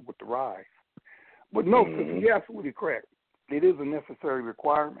up with the rise. But no, sister, you're absolutely correct. It is a necessary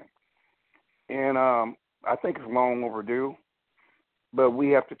requirement. And I think it's long overdue, but we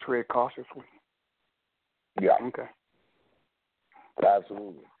have to tread cautiously. Yeah. Okay.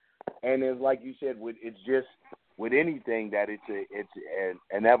 Absolutely. And it's like you said, it's just with anything that it's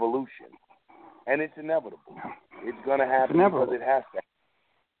an evolution, and it's inevitable. It's going to happen because it has to.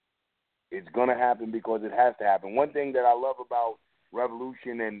 It's going to happen because it has to happen. One thing that I love about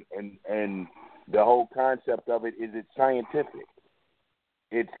revolution and the whole concept of it is it's scientific.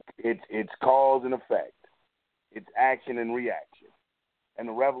 It's cause and effect. It's action and reaction. And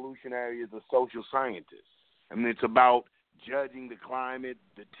the revolutionary is a social scientist. I mean, it's about judging the climate,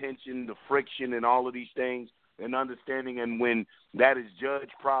 the tension, the friction, and all of these things, and understanding. And when that is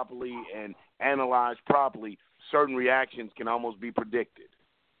judged properly and analyzed properly, certain reactions can almost be predicted.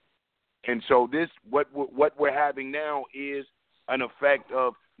 And so what we're having now is an effect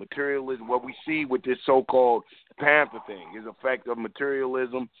of materialism. What we see with this so-called Panther thing is effect of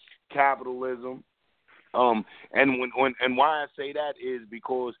materialism, capitalism, And why I say that is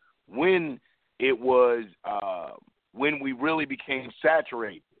because when it was when we really became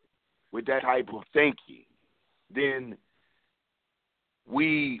saturated with that type of thinking, then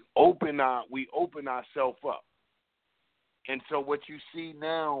we open ourselves up. And so what you see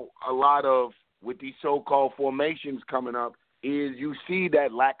now a lot of with these so-called formations coming up is you see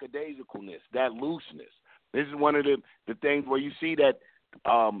that lackadaisicalness, that looseness. This is one of the things where you see that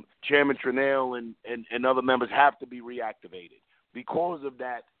Chairman Tranel and other members have to be reactivated because of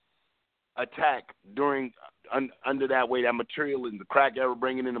that attack during under that way, that materialism, the crack era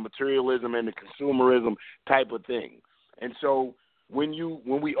bringing in the materialism and the consumerism type of thing. And so when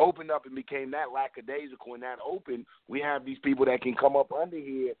we opened up and became that lackadaisical and that open, we have these people that can come up under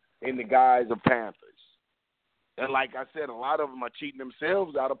here in the guise of Panthers. And like I said, a lot of them are cheating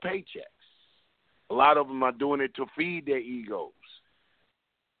themselves out of paychecks. A lot of them are doing it to feed their egos.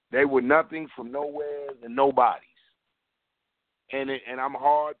 They were nothing from nowhere and nobodies. And I'm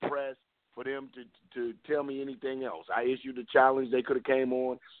hard-pressed for them to tell me anything else. I issued a challenge. They could have came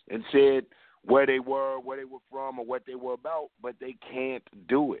on and said where they were from, or what they were about, but they can't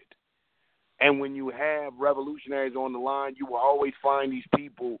do it. And when you have revolutionaries on the line, you will always find these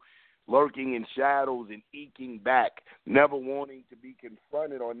people lurking in shadows and eking back, never wanting to be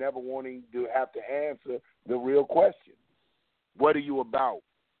confronted or never wanting to have to answer the real question. What are you about?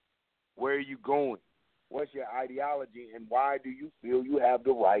 Where are you going? What's your ideology? And why do you feel you have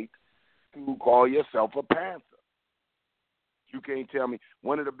the right to call yourself a Panther? You can't tell me.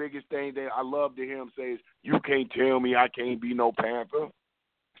 One of the biggest things that I love to hear him say is, you can't tell me I can't be no Panther.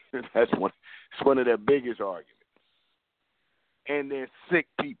 It's one of their biggest arguments. And they're sick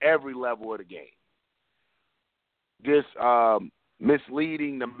people every level of the game. Just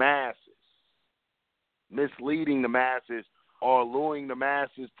misleading the masses or luring the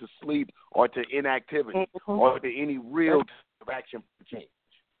masses to sleep or to inactivity or to any real type of action for change.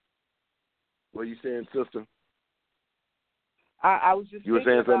 What are you saying, sister? I was just thinking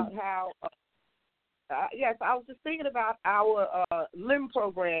about something? how, yes, I was just thinking about our LIM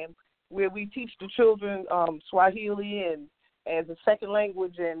program where we teach the children Swahili and as a second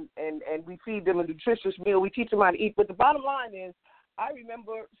language, and we feed them a nutritious meal. We teach them how to eat. But the bottom line is, I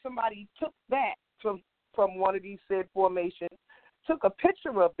remember somebody took that from one of these said formations, took a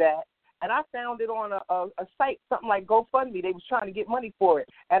picture of that, and I found it on a site, something like GoFundMe. They was trying to get money for it,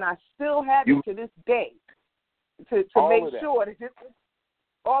 and I still have it to this day to make sure that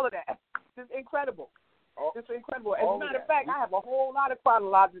all of that. It's incredible. It's incredible. As a matter of fact, I have a whole lot of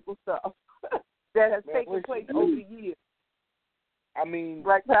chronological stuff that has taken place over the years. I mean,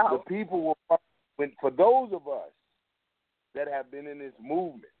 the people for those of us that have been in this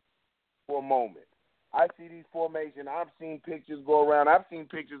movement for a moment, I see these formations. I've seen pictures go around. I've seen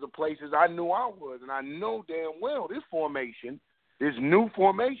pictures of places I knew I was, and I know damn well this new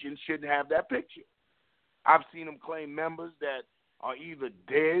formation shouldn't have that picture. I've seen them claim members that are either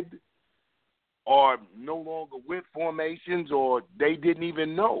dead or no longer with formations, or they didn't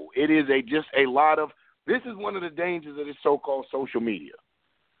even know. It is just a lot of. This is one of the dangers of this so-called social media,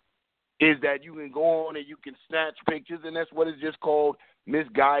 is that you can go on and you can snatch pictures, and that's what is just called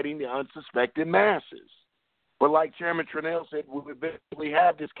misguiding the unsuspecting masses. But like Chairman Tranel said, we'll eventually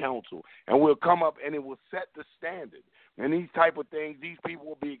have this council, and we'll come up and it will set the standard. And these type of things, these people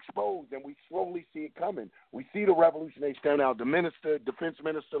will be exposed, and we slowly see it coming. We see the revolutionaries stand out. The Defense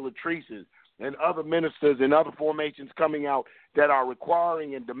Minister Latrice's, and other ministers and other formations coming out that are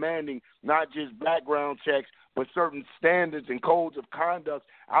requiring and demanding not just background checks, but certain standards and codes of conduct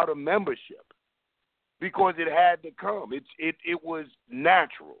out of membership, because it had to come. It was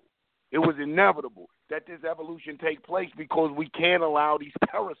natural. It was inevitable that this evolution take place, because we can't allow these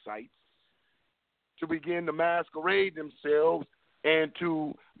parasites to begin to masquerade themselves and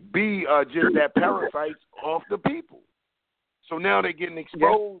to be just that parasites off the people. So now they're getting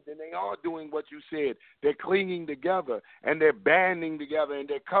exposed, and they are doing what you said. They're clinging together, and they're banding together, and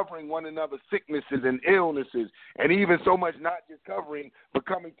they're covering one another's sicknesses and illnesses, and even so much not just covering, but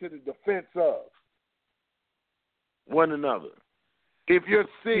coming to the defense of one another. If you're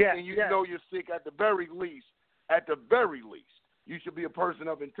sick and you know you're sick, at the very least, you should be a person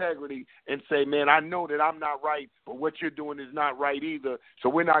of integrity and say, man, I know that I'm not right, but what you're doing is not right either, so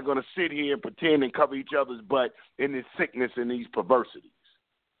we're not going to sit here and pretend and cover each other's butt in this sickness and these perversities.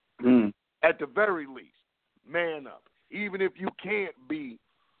 At the very least, man up. Even if you can't be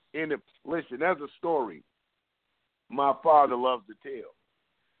in it. Listen, there's a story my father loves to tell.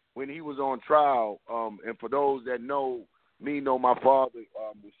 When he was on trial, and for those that know my father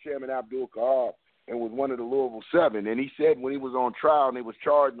was Chairman Abdul Kahar, and was one of the Louisville Seven. And he said when he was on trial and they was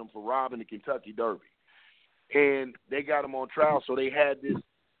charging him for robbing the Kentucky Derby, and they got him on trial. So they had this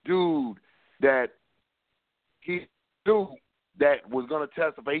dude that he knew that was going to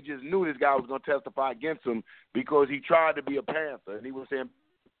testify. He just knew this guy was going to testify against him because he tried to be a Panther, and he was saying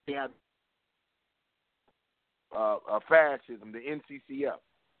he had fascism, the NCCF,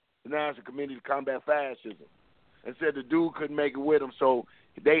 the National Committee to Combat Fascism, and said the dude couldn't make it with him, so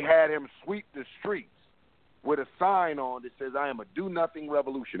they had him sweep the streets with a sign on that says, "I am a do-nothing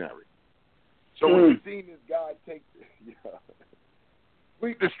revolutionary." So when you seen this guy take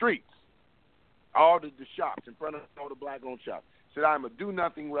sweep the streets, all the shops in front of all the black-owned shops, said, "I'm a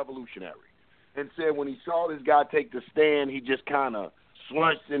do-nothing revolutionary," and said when he saw this guy take the stand, he just kind of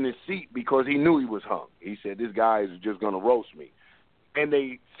slunched in his seat because he knew he was hung. He said, "This guy is just going to roast me." And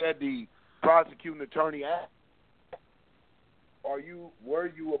they said the prosecuting attorney asked, were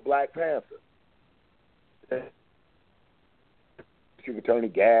you a Black Panther? The attorney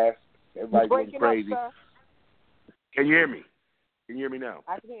gasped. Everybody's going crazy. Up, can you hear me? Can you hear me now?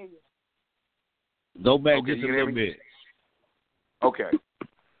 I can hear you. Go back just a little bit. Okay.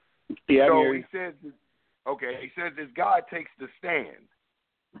 Yeah, so he says, he says this guy takes the stand,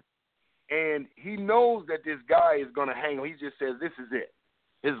 and he knows that this guy is going to hang him. He just says, this is it.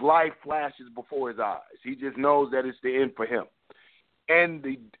 His life flashes before his eyes. He just knows that it's the end for him.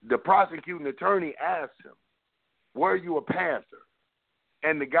 And the prosecuting attorney asks him, were you a Panther?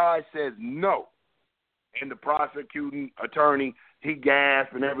 And the guy says, no. And the prosecuting attorney, he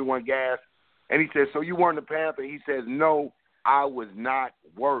gasped and everyone gasped. And he says, so you weren't a Panther? He says, no, I was not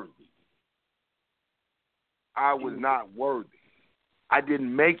worthy. I was not worthy. I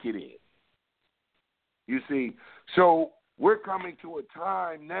didn't make it in. You see, so we're coming to a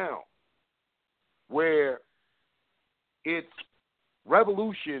time now where it's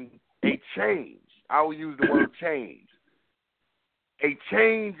revolution, a change. I will use the word change. A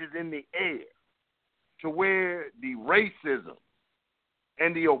change is in the air to where the racism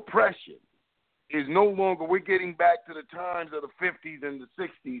and the oppression is no longer, we're getting back to the times of the 50s and the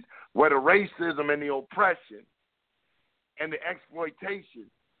 60s where the racism and the oppression and the exploitation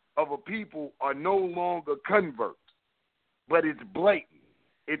of a people are no longer covert, but it's blatant.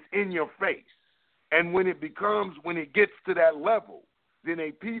 It's in your face. And when it gets to that level, then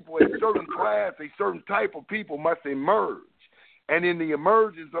a people, a certain class, a certain type of people must emerge. And in the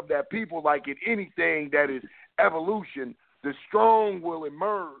emergence of that people, like in anything that is evolution, the strong will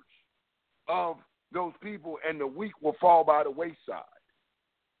emerge of those people and the weak will fall by the wayside.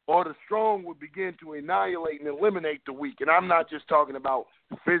 Or the strong will begin to annihilate and eliminate the weak. And I'm not just talking about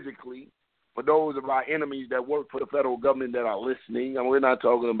physically, for those of our enemies that work for the federal government that are listening. And we're not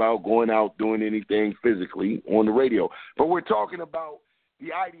talking about going out doing anything physically on the radio. But we're talking about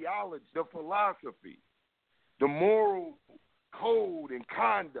the ideology, the philosophy, the moral code and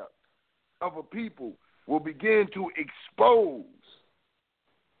conduct of a people will begin to expose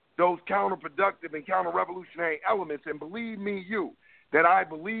those counterproductive and counter-revolutionary elements. And believe me, that I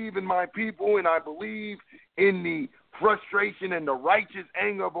believe in my people and I believe in the frustration and the righteous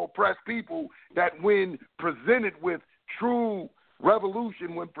anger of oppressed people, that when presented with true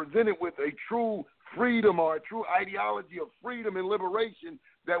revolution, when presented with a true freedom or a true ideology of freedom and liberation,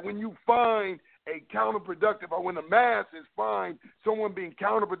 that when you find a counterproductive, or when the masses find someone being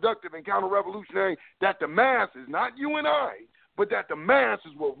counterproductive and counter-revolutionary, that the masses, not you and I, but that the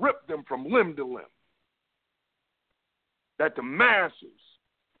masses will rip them from limb to limb. That the masses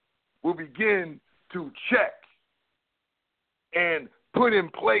will begin to check and put in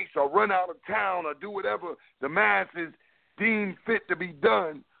place or run out of town or do whatever the masses deem fit to be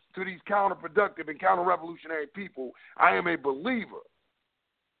done to these counterproductive and counter-revolutionary people. I am a believer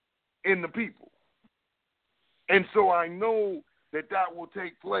in the people. And so I know that will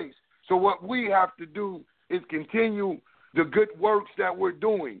take place. So what we have to do is continue the good works that we're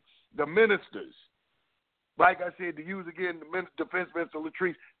doing. The ministers, like I said, to use again the Defense Minister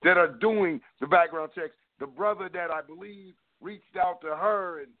Latrice, that are doing the background checks. The brother that I believe reached out to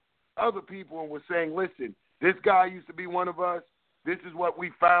her and other people and was saying, listen, this guy used to be one of us. This is what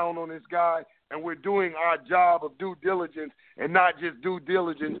we found on this guy, and we're doing our job of due diligence, and not just due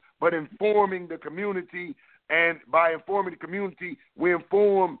diligence, but informing the community. And by informing the community, we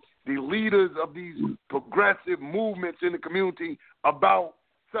inform the leaders of these progressive movements in the community about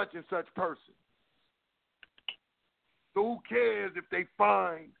such and such person. So who cares if they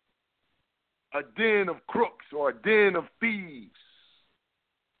find a den of crooks or a den of thieves,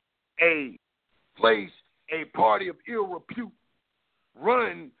 a place, a party of ill repute,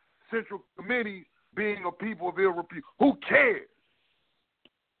 run central committees being a people of ill repute? Who cares?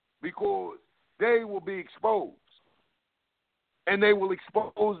 Because they will be exposed, and they will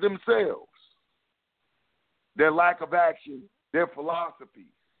expose themselves. their lack of action, their philosophy,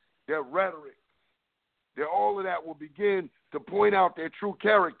 their rhetoric, all of that will begin to point out their true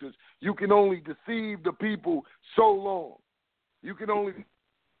characters. You can only deceive the people so long. You can only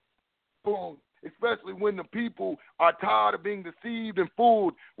fool, especially when the people are tired of being deceived and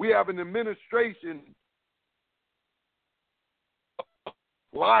fooled. We have an administration of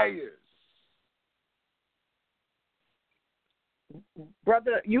liars.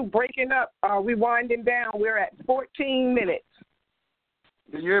 Brother, you breaking up. We winding down. We're at 14 minutes.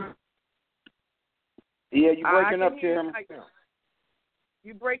 Can you hear me? Yeah, you breaking up, Tim.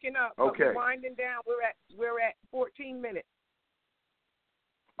 You breaking up. Okay. We're winding down. We're at 14 minutes.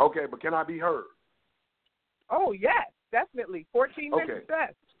 Okay, but can I be heard? Oh yes, definitely. 14 minutes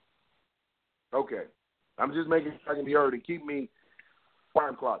best. Okay. I'm just making sure I can be heard and keep me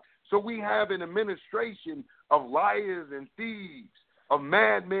time clock. So we have an administration of liars and thieves, of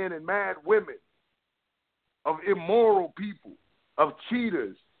madmen and mad women, of immoral people, of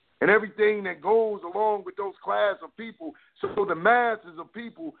cheaters, and everything that goes along with those class of people. So the masses of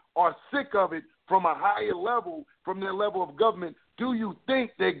people are sick of it from a higher level, from their level of government. Do you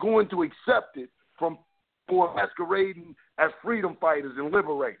think they're going to accept it from for masquerading as freedom fighters and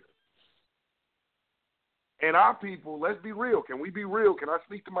liberators? And our people, let's be real. Can we be real? Can I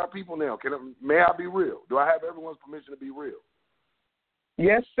speak to my people now? May I be real? Do I have everyone's permission to be real?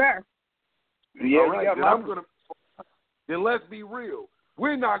 Yes, sir. Yeah, all right, then let's be real.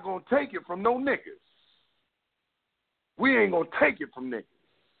 We're not going to take it from no niggas. We ain't going to take it from niggas.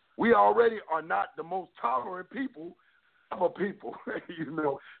 We already are not the most tolerant people of a people, you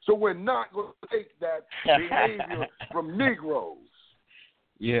know. So we're not going to take that behavior from Negroes.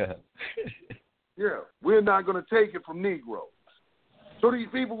 Yeah. Yeah, we're not going to take it from Negroes. So these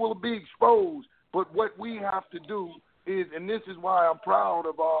people will be exposed. But what we have to do is, and this is why I'm proud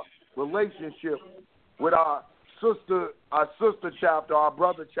of our relationship with our sister chapter, our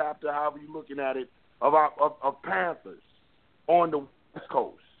brother chapter, however you're looking at it, of Panthers on the West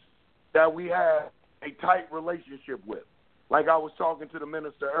Coast, that we have a tight relationship with. Like I was talking to the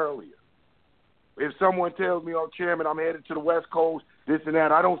minister earlier. If someone tells me, oh, Chairman, I'm headed to the West Coast, this and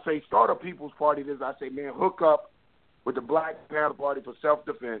that, I don't say start a People's Party. I say, man, hook up with the Black Panther Party for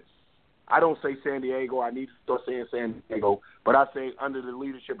self-defense. I don't say San Diego. I need to start saying San Diego. But I say under the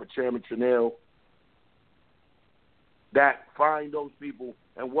leadership of Chairman Chanel, that find those people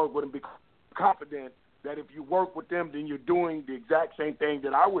and work with them. Be confident that if you work with them, then you're doing the exact same thing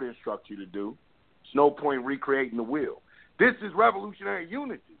that I would instruct you to do. There's no point recreating the wheel. This is revolutionary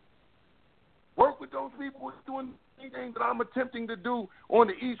unity. Work with those people who are doing anything that I'm attempting to do on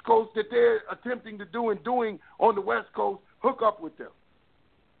the East Coast that they're attempting to do and doing on the West Coast. Hook up with them.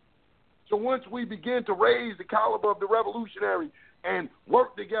 So once we begin to raise the caliber of the revolutionary and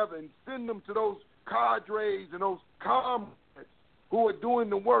work together and send them to those cadres and those comrades who are doing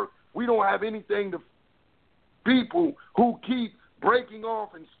the work, we don't have anything to people who keep breaking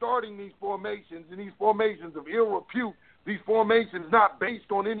off and starting these formations, and these formations of ill repute, these formations not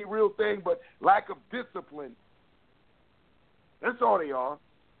based on any real thing but lack of discipline. That's all they are.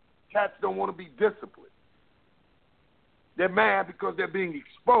 Cats don't want to be disciplined. They're mad because they're being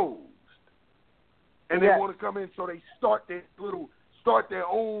exposed. And they want to come in, so they start their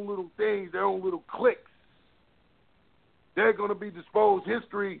own little things, their own little cliques. They're going to be disposed.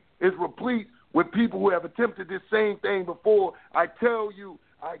 History is replete with people who have attempted this same thing before. I tell you,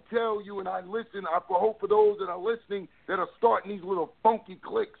 and I listen. I hope for those that are listening that are starting these little funky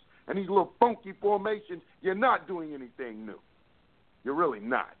cliques and these little funky formations, you're not doing anything new. You're really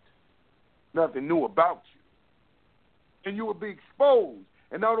not. Nothing new about you. And you will be exposed.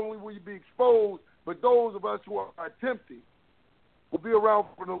 And not only will you be exposed, but those of us who are attempting will be around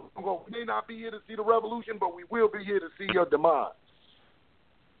for the long haul. We may not be here to see the revolution, but we will be here to see your demise.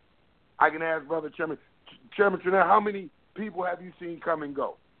 I can ask Brother Chairman Chanel, how many people have you seen come and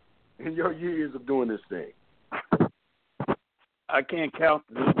go in your years of doing this thing? I can't count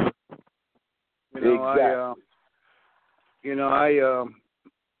this. Exactly. You know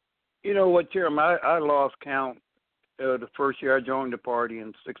what, Chairman? I lost count the first year I joined the party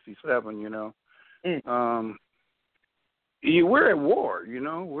in '67. We're at war. We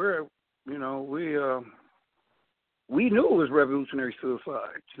knew it was revolutionary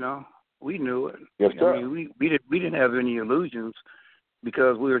suicide. We knew it. Yes, sir. I mean, we didn't have any illusions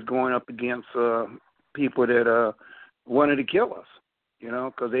because we were going up against people that wanted to kill us.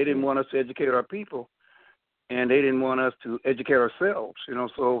 Because they didn't want us to educate our people, and they didn't want us to educate ourselves.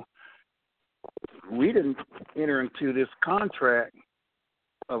 So we didn't enter into this contract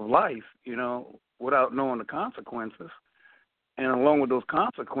of life, without knowing the consequences. And along with those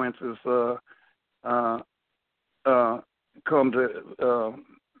consequences, come to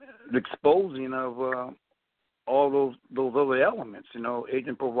the exposing of all those other elements,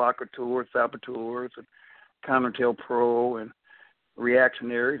 agent provocateurs, saboteurs, and countertail pro, and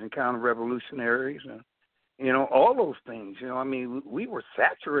reactionaries and counter-revolutionaries, and all those things. I mean, we were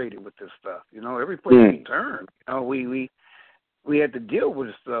saturated with this stuff. Every place we turned, we had to deal with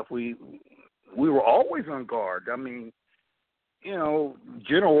this stuff. We were always on guard. I mean,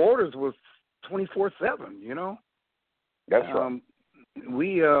 general orders was 24/7. That's right.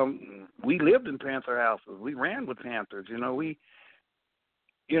 We lived in Panther houses. We ran with Panthers. We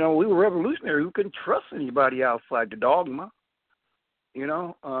were revolutionary. We couldn't trust anybody outside the dogma.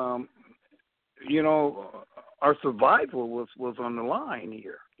 Our survival was on the line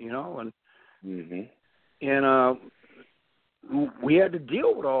here. And we had to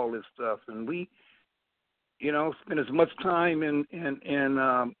deal with all this stuff, and we, spent as much time in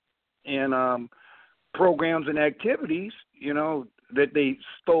programs and activities, that they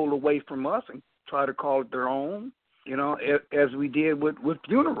stole away from us and try to call it their own, as we did with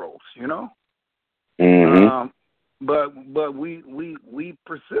funerals, But we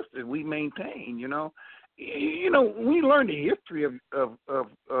persisted. We maintained. We learned the history of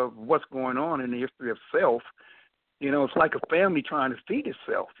what's going on in the history of self. It's like a family trying to feed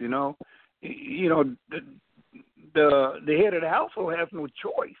itself. The head of the household has no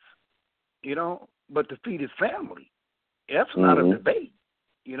choice, but to feed his family. That's not a debate.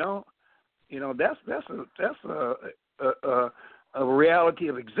 That's a reality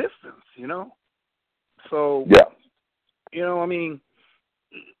of existence. So yeah. I mean,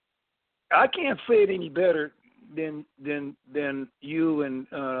 I can't say it any better than you and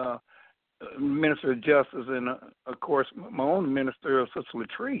Minister of Justice, and of course my own minister, Sister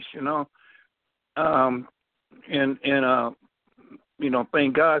Latrice.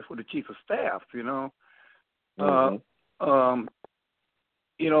 Thank God for the Chief of Staff.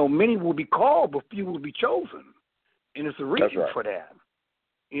 Many will be called, but few will be chosen, and it's a reason for that.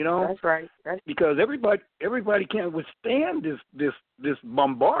 That's right. Because everybody can't withstand this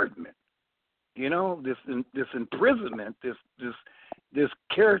bombardment. This imprisonment, this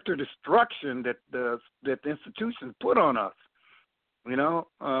character destruction that the institutions put on us.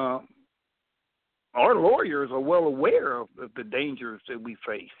 Our lawyers are well aware of the dangers that we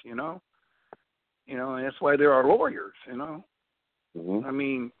face. And that's why there are lawyers. I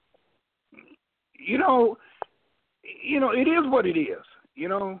mean, it is what it is.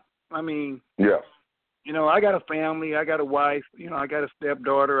 I mean, yeah. I got a family, I got a wife, I got a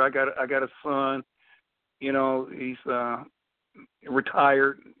stepdaughter, I got a son, he's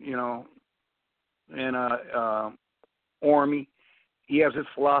retired, and Army. He has his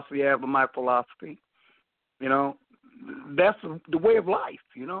philosophy, I have my philosophy. That's the way of life,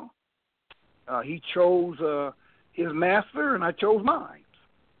 He chose his master, and I chose mine.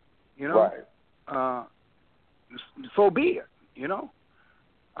 Right. So be it.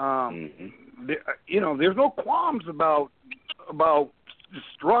 There's no qualms about the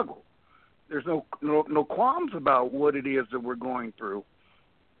struggle. There's no qualms about what it is that we're going through.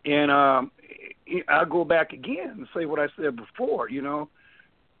 And I'll go back again and say what I said before.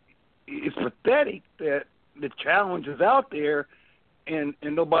 It's pathetic that the challenge is out there, and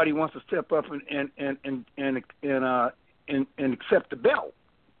nobody wants to step up and accept the belt.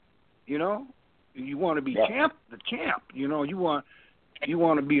 You want to be the champ. You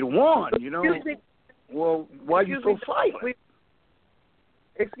want to be the one. Well, why are you so silent?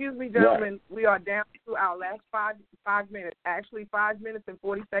 Excuse me, gentlemen. Yeah. We are down to our last 5 minutes. Actually, 5 minutes and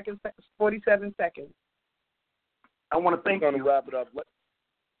 47 seconds. I want to thank you. I'm going to wrap it up.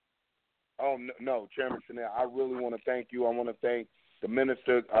 No, Chairman Chanel, I really want to thank you. I want to thank the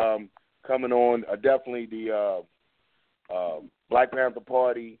minister coming on. Definitely the Black Panther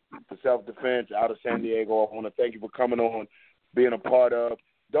Party for Self-Defense out of San Diego. I want to thank you for coming on, being a part of.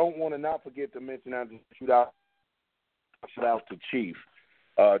 Don't want to not forget to mention out to Chief.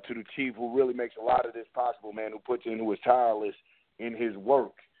 To the chief who really makes a lot of this possible, man, who is tireless in his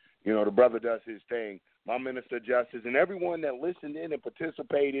work. The brother does his thing. My Minister of Justice and everyone that listened in and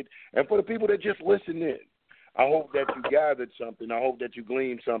participated, and for the people that just listened in, I hope that you gathered something. I hope that you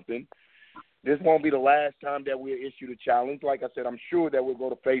gleaned something. This won't be the last time that we'll issue the challenge. Like I said, I'm sure that we'll go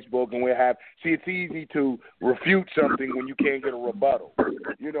to Facebook and we'll have – see, it's easy to refute something when you can't get a rebuttal.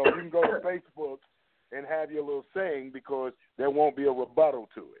 You can go to Facebook and have your little saying because there won't be a rebuttal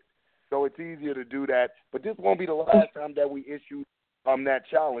to it. So it's easier to do that. But this won't be the last time that we issue that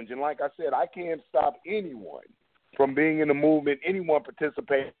challenge. And like I said, I can't stop anyone from being in the movement, anyone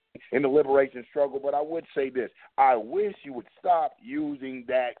participating in the liberation struggle. But I would say this. I wish you would stop using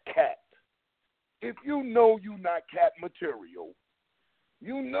that cat. if you know you're not cat material,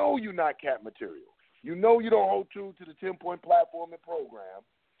 you know you're not cat material. You know you don't hold true to the 10-point platform and program.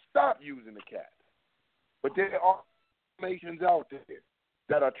 Stop using the cat. But there are formations out there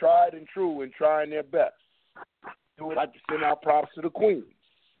that are tried and true and trying their best. I would like to send out props to the Queens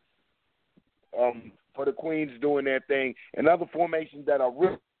for the Queens doing their thing, and other formations that are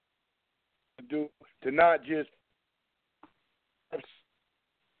really to not just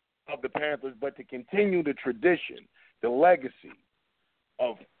of the Panthers, but to continue the tradition, the legacy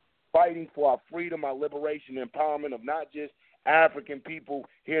of fighting for our freedom, our liberation, empowerment of not just African people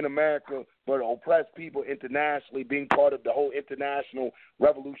here in America, but oppressed people internationally, being part of the whole international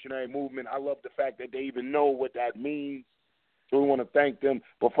revolutionary movement. I love the fact that they even know what that means, so we want to thank them.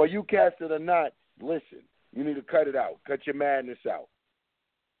 But for you cats that are not, listen, you need to cut it out. Cut your madness out.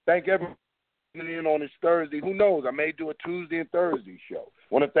 Thank everyone in on this Thursday. Who knows? I may do a Tuesday and Thursday show.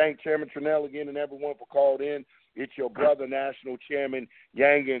 I want to thank Chairman Trinell again and everyone for calling in. It's your brother, National Chairman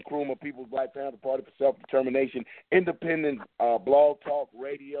Yanga and Nkrumah, People's Black Panther Party for Self-Determination, independent blog talk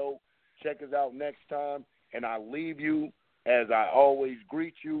radio. Check us out next time. And I leave you, as I always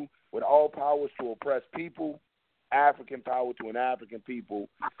greet you, with all powers to oppressed people, African power to an African people,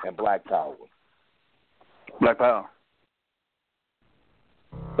 and black power. Black power.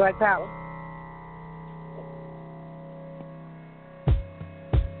 Black power.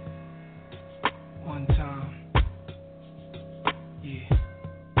 One time. Yeah.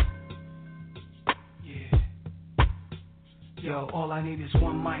 Yo, all I need is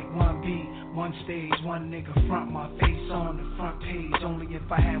one mic, one beat, one stage, one nigga front, my face on the front page. Only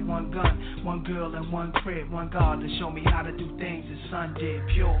if I had one gun, one girl and one crib, one God to show me how to do things the sun did.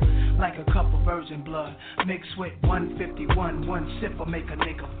 Pure, like a cup of virgin blood, mixed with 151, one sip will make a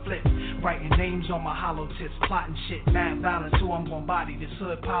nigga flip. Writing names on my hollow tips, plotting shit, mad violence, who I'm gon' body. This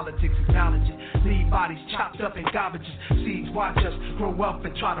hood politics, acknowledge it. Leave bodies chopped up in garbages. Seeds watch us grow up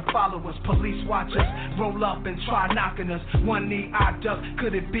and try to follow us. Police watch us roll up and try knocking us. One knee I duck,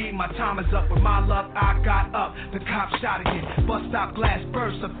 could it be my time is up? With my luck I got up, the cop shot again. Bus stop glass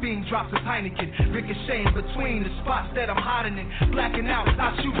burst, a fiend drops his Heineken. Ricocheting between the spots that I'm hiding in. Blacking out,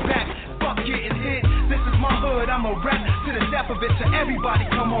 I shoot back, fuck getting hit. This is my hood, I'm a rap to the death of it. To everybody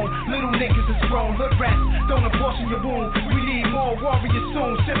come on, little niggas is grown. Hood rats, don't abortion your wound. We need more warriors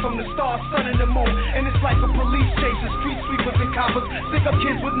soon. Shit from the stars, sun and the moon. And it's like a police chase, the street sweepers and coppers. Stick up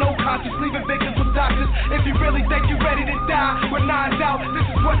kids with no conscience, leaving victims with doctors. If you really think you're ready to die, with nines out, this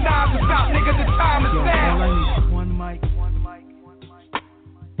is what nines is about, nigga, the time is now. All I need is one mic, one mic, one mic.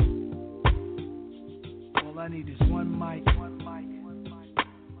 All I need is one mic, one mic, one mic.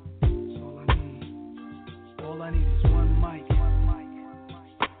 That's all I need. All I need is one mic, one mic, one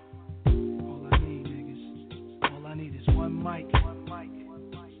mic. All I need, niggas. All I need is one mic, one mic, one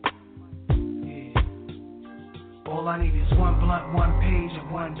mic. Yeah. All I need is one blunt, one page,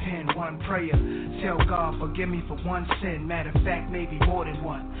 and one pen, one prayer. Tell God, forgive me for one sin. Matter of fact, maybe more than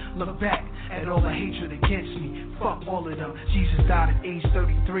one. Look back at all the hatred against me. Fuck all of them. Jesus died at age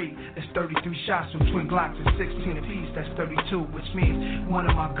 33. That's 33 shots from twin Glocks at 16 apiece. That's 32, which means one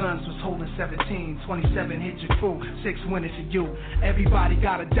of my guns was holding 17. 27 hit your crew, 6 went it to you. Everybody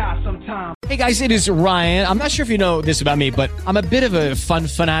gotta die sometime. Hey guys, it is Ryan. I'm not sure if you know this about me, but I'm a bit of a fun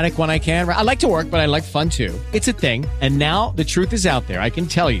fanatic when I can. I like to work, but I like fun too. It's a thing. And now the truth is out there. I can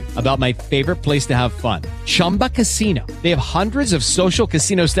tell you about my favorite place to have fun. Chumba Casino. They have hundreds of social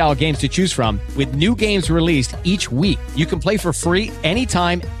casino style games to choose from with new games released each week. You can play for free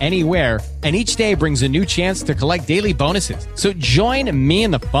anytime, anywhere. And each day brings a new chance to collect daily bonuses. So join me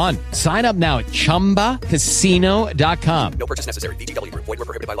in the fun. Sign up now at ChumbaCasino.com. No purchase necessary. VGW Group. Void where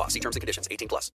prohibited by law. See terms and conditions. 18+.